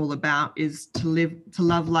 what it's all about is to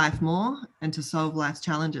love life more and to solve life's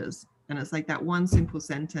challenges. And it's like that one simple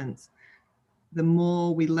sentence. The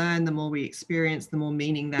more we learn, the more we experience, the more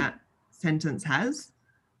meaning that sentence has.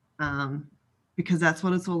 Because that's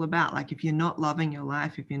what it's all about. Like, if you're not loving your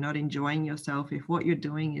life, if you're not enjoying yourself, if what you're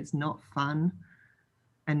doing is not fun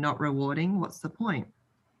and not rewarding, what's the point?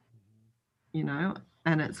 You know?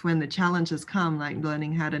 And it's when the challenges come, like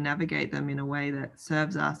learning how to navigate them in a way that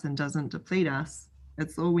serves us and doesn't deplete us.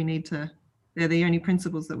 It's all we need to, they're the only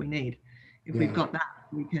principles that we need. If we've got that,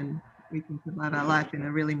 we can survive our life in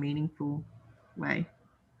a really meaningful way.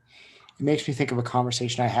 It makes me think of a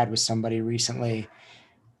conversation I had with somebody recently.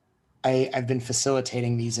 I've been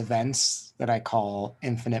facilitating these events that I call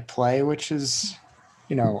Infinite Play, which is,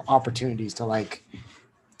 opportunities to like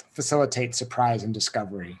facilitate surprise and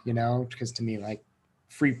discovery, because to me, like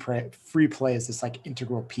free play is this like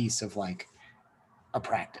integral piece of like a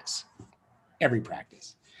practice, every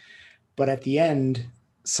practice. But at the end,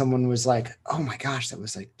 someone was like, "Oh my gosh, that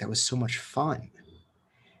was so much fun."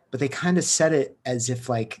 But they kind of said it as if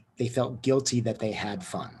like they felt guilty that they had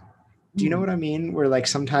fun. Do you know what I mean? Where like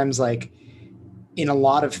sometimes like in a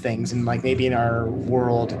lot of things, and like maybe in our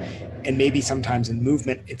world and maybe sometimes in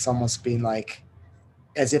movement, it's almost being like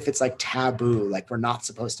as if it's like taboo, like we're not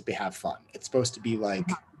supposed to have fun. It's supposed to be like,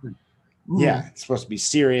 yeah, it's supposed to be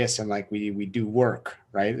serious and like we do work,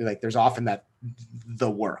 right? Like there's often that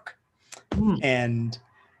the work. And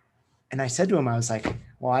I said to him, I was like,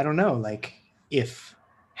 well, I don't know, like if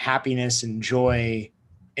happiness and joy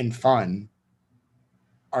and fun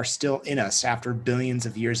are still in us after billions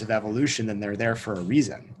of years of evolution, then they're there for a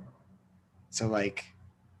reason. So like,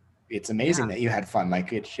 it's amazing that you had fun.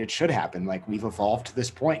 Like it should happen. Like we've evolved to this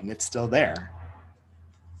point and it's still there.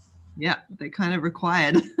 Yeah, they're kind of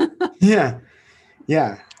required. Yeah.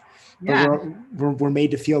 But we're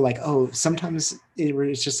made to feel like, oh, sometimes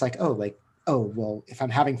it's just like, oh, well, if I'm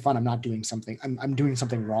having fun, I'm not doing something. I'm doing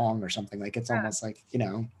something wrong or something. Like it's almost like,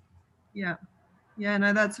 Yeah.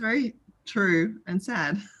 No, that's very true and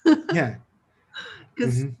sad. Yeah.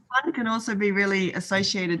 Because fun can also be really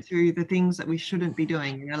associated to the things that we shouldn't be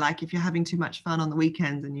doing. Like if you're having too much fun on the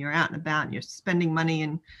weekends and you're out and about and you're spending money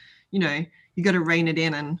and, you got to rein it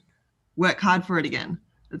in and work hard for it again.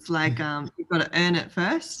 It's like you've got to earn it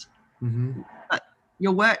first. But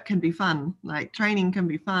your work can be fun. Like training can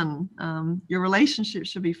be fun. Your relationship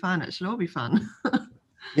should be fun. It should all be fun.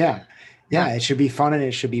 Yeah. It should be fun and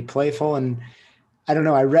it should be playful. And I don't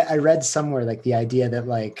know. I read somewhere like the idea that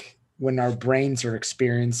like when our brains are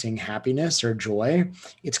experiencing happiness or joy,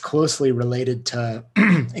 it's closely related to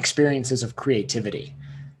experiences of creativity.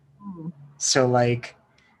 So like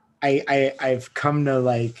I've come to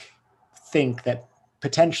like think that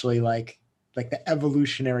potentially like the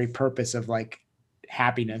evolutionary purpose of like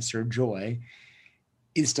happiness or joy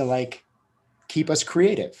is to like keep us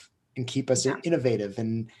creative and keep us innovative.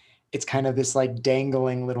 And it's kind of this like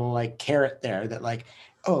dangling little like carrot there that like,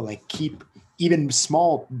 oh, like keep even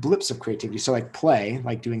small blips of creativity. So like play,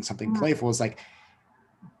 like doing something playful is like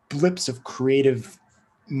blips of creative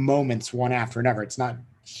moments one after another. It's not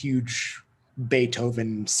huge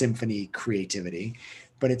Beethoven symphony creativity,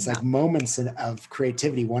 but it's like moments of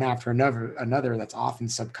creativity one after another that's often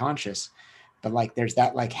subconscious. But like there's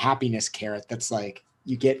that like happiness carrot that's like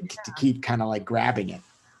you get to keep kind of like grabbing it.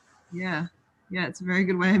 Yeah, it's a very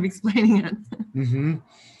good way of explaining it.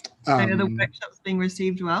 So are the workshops being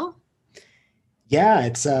received well? Yeah,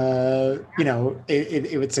 it's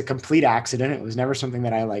it's a complete accident. It was never something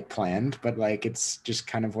that I like planned, but like it's just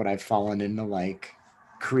kind of what I've fallen into like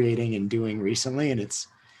creating and doing recently, and it's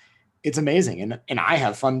amazing, and I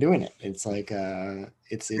have fun doing it. It's like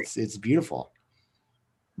it's beautiful.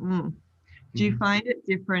 Do you find it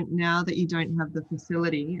different now that you don't have the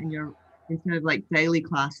facility and you're instead of like daily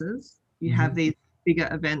classes, you have these bigger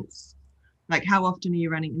events? Like how often are you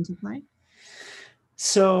running Interplay?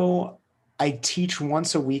 So I teach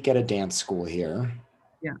once a week at a dance school here.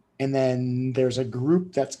 Yeah. And then there's a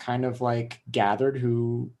group that's kind of like gathered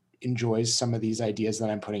who enjoys some of these ideas that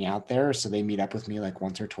I'm putting out there. So they meet up with me like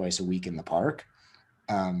once or twice a week in the park.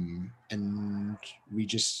 And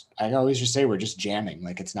I always just say we're just jamming.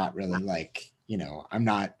 Like it's not really like, I'm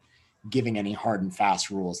not giving any hard and fast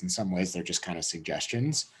rules. In some ways, they're just kind of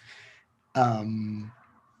suggestions. And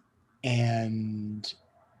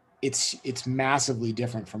it's massively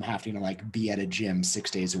different from having to like be at a gym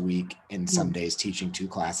 6 days a week and some days teaching 2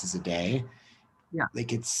 classes a day. Yeah.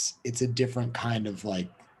 Like it's a different kind of like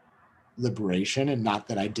liberation, and not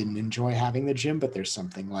that I didn't enjoy having the gym, but there's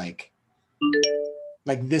something like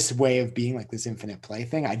this way of being, like this infinite play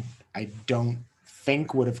thing. I don't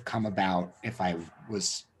think would have come about if I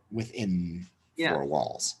was within 4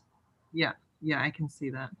 walls. Yeah, I can see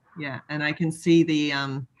that. Yeah, and I can see the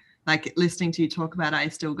like listening to you talk about it, I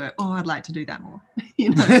still go, oh, I'd like to do that more. You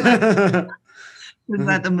know, because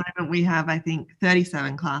at the moment we have, I think,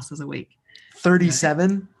 37 classes a week.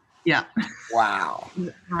 37? Yeah. Wow.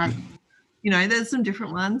 You know, there's some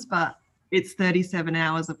different ones, but it's 37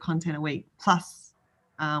 hours of content a week. Plus,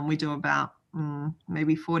 we do about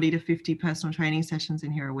maybe 40 to 50 personal training sessions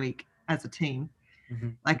in here a week as a team.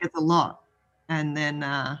 Like, it's a lot. And then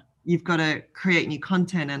you've got to create new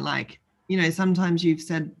content. And like, you know, sometimes you've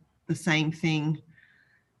said the same thing.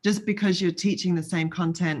 Just because you're teaching the same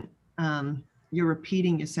content, you're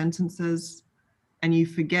repeating your sentences and you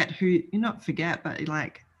forget you not forget, but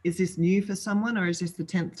like, is this new for someone, or is this the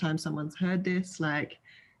 10th time someone's heard this? Like,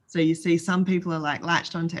 so you see some people are like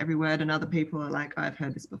latched onto every word and other people are like, I've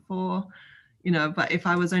heard this before, you know. But if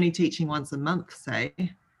I was only teaching once a month, say,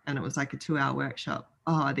 and it was like a 2-hour workshop,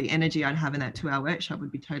 the energy I'd have in that 2-hour workshop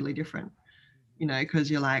would be totally different, you know, because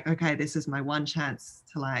you're like, okay, this is my one chance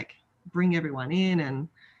to like bring everyone in and,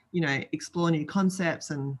 you know, explore new concepts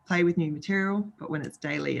and play with new material. But when it's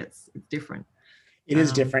daily, it's different. It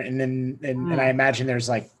is different. And I imagine there's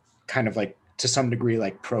like kind of like to some degree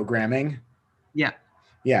like programming. Yeah.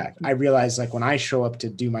 Yeah. I realize like when I show up to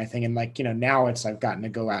do my thing, and like, you know, now I've gotten to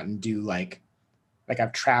go out and do like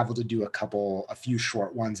I've traveled to do a few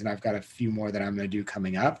short ones, and I've got a few more that I'm going to do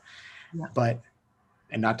coming up. Yeah. But,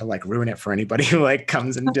 and not to like ruin it for anybody who like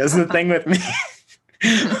comes and does the thing with me,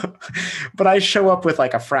 but I show up with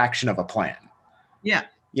like a fraction of a plan. Yeah.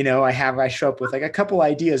 You know, I show up with like a couple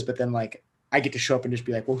ideas, but then like I get to show up and just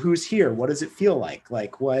be like, well, who's here? What does it feel like?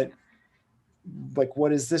 Like what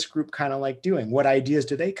is this group kind of like doing? What ideas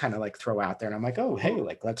do they kind of like throw out there? And I'm like, oh, hey,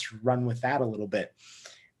 like, let's run with that a little bit.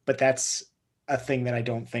 But that's a thing that I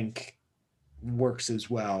don't think works as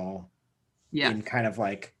well in kind of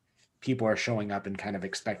like people are showing up and kind of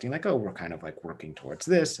expecting like, oh, we're kind of like working towards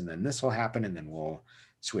this, and then this will happen, and then we'll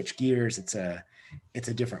switch gears. It's a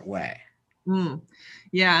different way.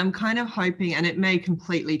 Yeah, I'm kind of hoping, and it may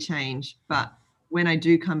completely change, but when I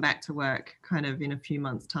do come back to work kind of in a few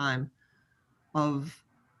months' time, of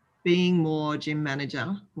being more gym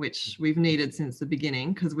manager, which we've needed since the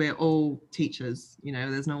beginning because we're all teachers, you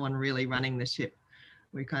know, there's no one really running the ship.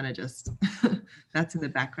 We kind of just, that's in the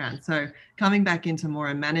background. So coming back into more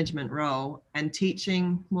a management role and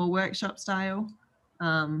teaching more workshop style,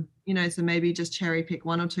 you know, so maybe just cherry pick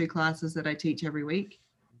 1 or 2 classes that I teach every week,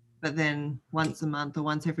 but then once a month or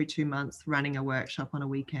once every 2 months running a workshop on a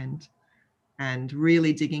weekend and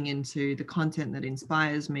really digging into the content that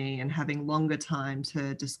inspires me and having longer time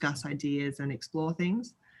to discuss ideas and explore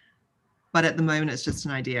things. But at the moment, it's just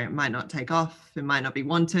an idea. It might not take off. It might not be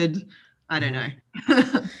wanted. I don't know.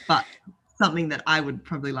 But something that I would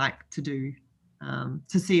probably like to do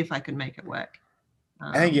to see if I could make it work.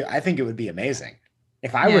 I think it would be amazing.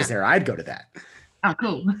 If I was there, I'd go to that. Oh,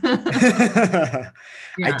 cool.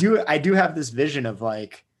 I do have this vision of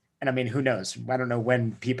like, and I mean, who knows? I don't know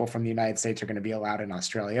when people from the United States are going to be allowed in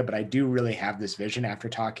Australia, but I do really have this vision after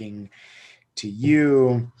talking to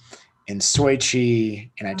you and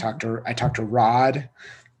Soichi, and I talked to Rod,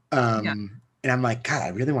 and I'm like, God, I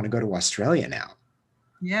really want to go to Australia now.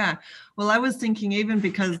 Yeah. Well, I was thinking, even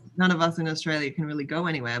because none of us in Australia can really go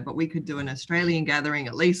anywhere, but we could do an Australian gathering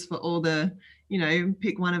at least for all the, you know,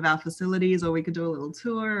 pick one of our facilities, or we could do a little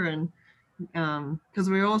tour. And because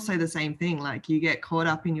we all say the same thing, like you get caught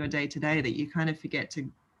up in your day to day that you kind of forget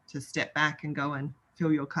to step back and go and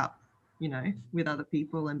fill your cup, you know, with other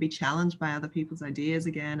people and be challenged by other people's ideas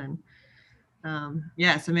again.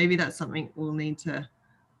 And so maybe that's something we'll need to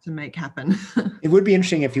make happen. It would be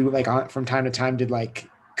interesting if you like from time to time did like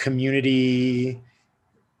community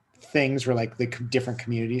things where like the different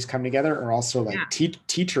communities come together, or also like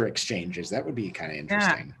teacher exchanges. That would be kind of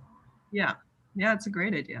interesting. Yeah, it's a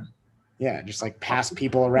great idea. Yeah, just like pass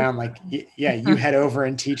people around, like you head over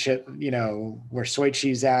and teach it, you know, where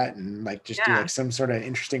Soichi's at, and like just do like some sort of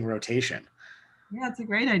interesting rotation. Yeah, it's a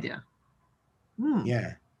great idea.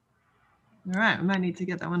 Yeah. All right, I might need to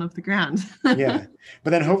get that one off the ground. Yeah, but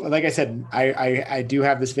then like I said, I do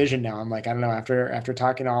have this vision now. I'm like, I don't know, after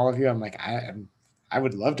talking to all of you, I'm like, I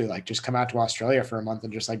would love to like just come out to Australia for a month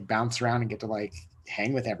and just like bounce around and get to like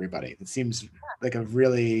hang with everybody. It seems like a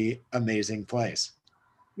really amazing place.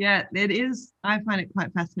 Yeah, it is. I find it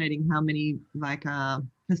quite fascinating how many like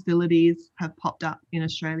facilities have popped up in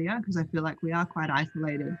Australia, because I feel like we are quite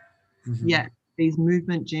isolated. Yet these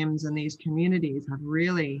movement gyms and these communities have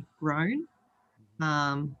really grown.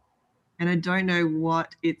 And I don't know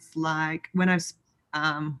what it's like. When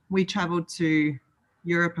we traveled to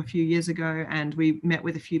Europe a few years ago, and we met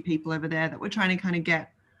with a few people over there that were trying to kind of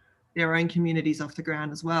get their own communities off the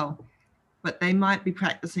ground as well. But they might be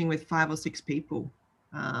practicing with 5 or 6 people,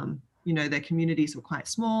 Their communities were quite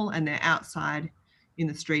small and they're outside in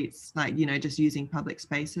the streets, like, just using public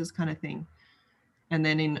spaces kind of thing. And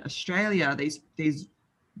then in Australia, these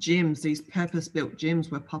gyms, these purpose-built gyms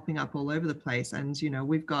were popping up all over the place. And,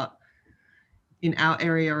 we've got in our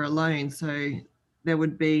area alone, so there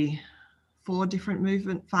would be 5 different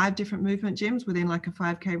movement gyms within like a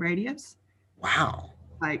 5K radius. Wow.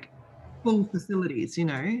 Like full facilities,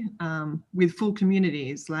 with full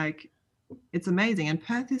communities. Like, it's amazing. And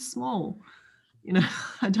Perth is small.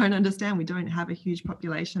 I don't understand. We don't have a huge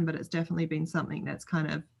population, but it's definitely been something that's kind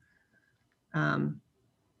of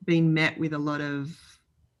been met with a lot of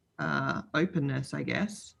openness, I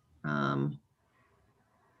guess. And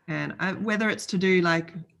whether it's to do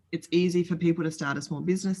like, it's easy for people to start a small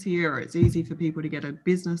business here, or it's easy for people to get a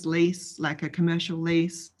business lease, like a commercial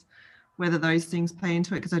lease, whether those things play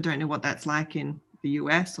into it, because I don't know what that's like in the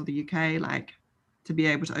US or the UK, like to be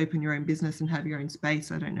able to open your own business and have your own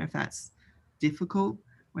space. I don't know if that's difficult,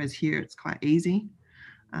 whereas here it's quite easy.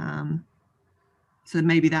 So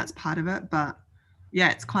maybe that's part of it, but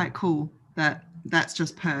yeah, it's quite cool that that's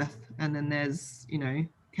just Perth. And then there's,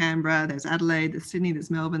 Canberra, there's Adelaide, there's Sydney,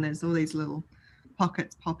 there's Melbourne, there's all these little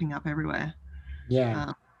pockets popping up everywhere.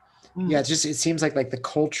 Yeah. Yeah. It seems like the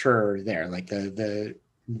culture there, like the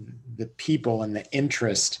people and the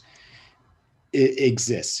interest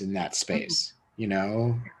exists in that space,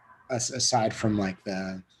 aside from like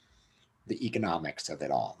the economics of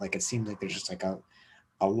it all. Like, it seems like there's just like a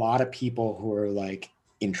lot of people who are like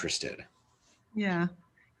interested. Yeah.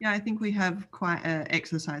 I think we have quite an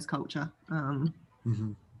exercise culture.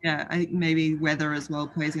 Yeah, I think maybe weather as well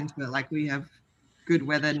plays into it. Like, we have good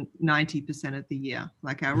weather 90% of the year.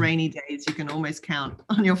 Like, our rainy days, you can almost count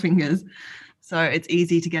on your fingers. So it's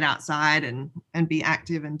easy to get outside and be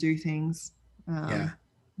active and do things.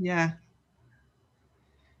 Yeah.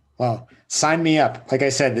 Well, sign me up. Like I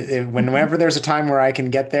said, whenever there's a time where I can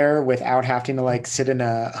get there without having to like sit in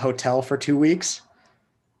a hotel for 2 weeks.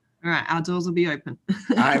 All right, our doors will be open.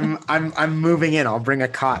 I'm moving in. I'll bring a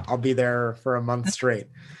cot. I'll be there for a month straight.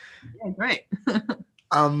 Yeah, great.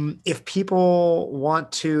 If people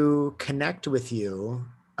want to connect with you,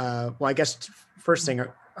 well, I guess first thing,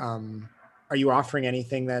 are you offering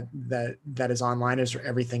anything that is online? Is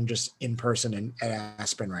everything just in person at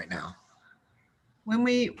Aspen right now? When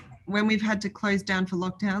we've had to close down for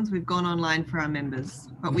lockdowns, we've gone online for our members,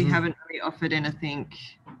 but we haven't really offered anything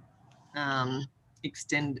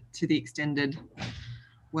extended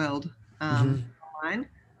world online.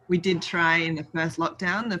 We did try in the first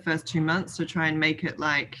lockdown, the first 2 months, to try and make it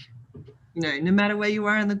like, no matter where you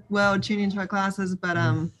are in the world, tune into our classes. But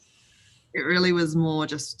it really was more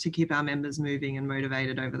just to keep our members moving and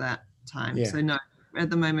motivated over that time. Yeah. So no,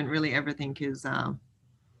 at the moment, really everything is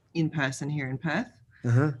in person here in Perth.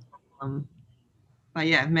 But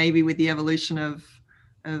yeah, maybe with the evolution of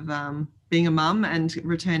being a mum and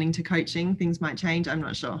returning to coaching, things might change. I'm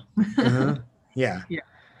not sure. Yeah.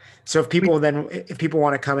 So if people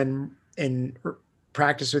want to come and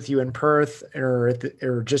practice with you in Perth,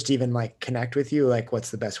 or just even like connect with you, like what's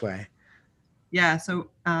the best way? Yeah. So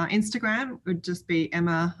Instagram would just be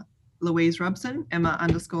Emma Louise Robson,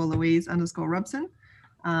 Emma_Louise_Robson,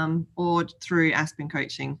 or through Aspen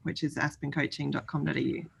Coaching, which is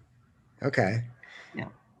aspencoaching.com.au. Okay. Yeah.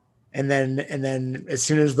 And then as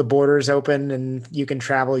soon as the borders open and you can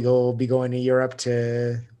travel, you'll be going to Europe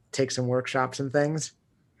to take some workshops and things.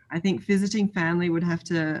 I think visiting family would have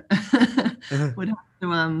to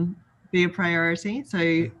be a priority.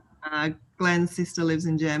 So Glenn's sister lives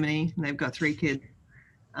in Germany and they've got 3 kids.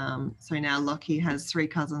 So now Lockie has 3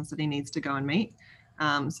 cousins that he needs to go and meet.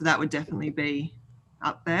 So that would definitely be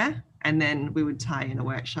up there. And then we would tie in a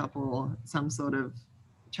workshop or some sort of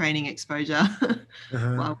training exposure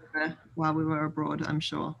while we were abroad, I'm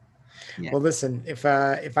sure. Yeah. Well, listen, if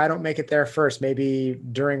I don't make it there first, maybe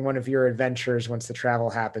during one of your adventures, once the travel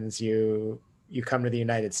happens, you come to the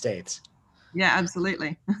United States. Yeah,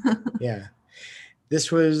 absolutely. Yeah. This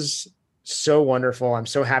was so wonderful. I'm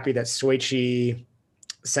so happy that Soichi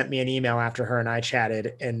sent me an email after her and I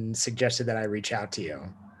chatted and suggested that I reach out to you.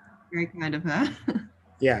 Very kind of her.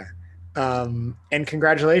 Yeah. And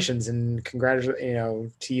congratulations to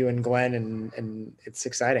you and Glenn, and it's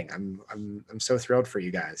exciting. I'm so thrilled for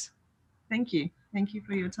you guys. Thank you. Thank you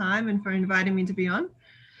for your time and for inviting me to be on.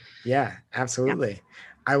 Yeah, absolutely. Yeah.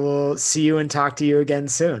 I will see you and talk to you again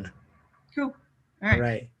soon. Cool. All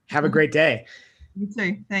right. Have a great day. You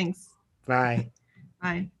too. Thanks. Bye.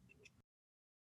 Bye.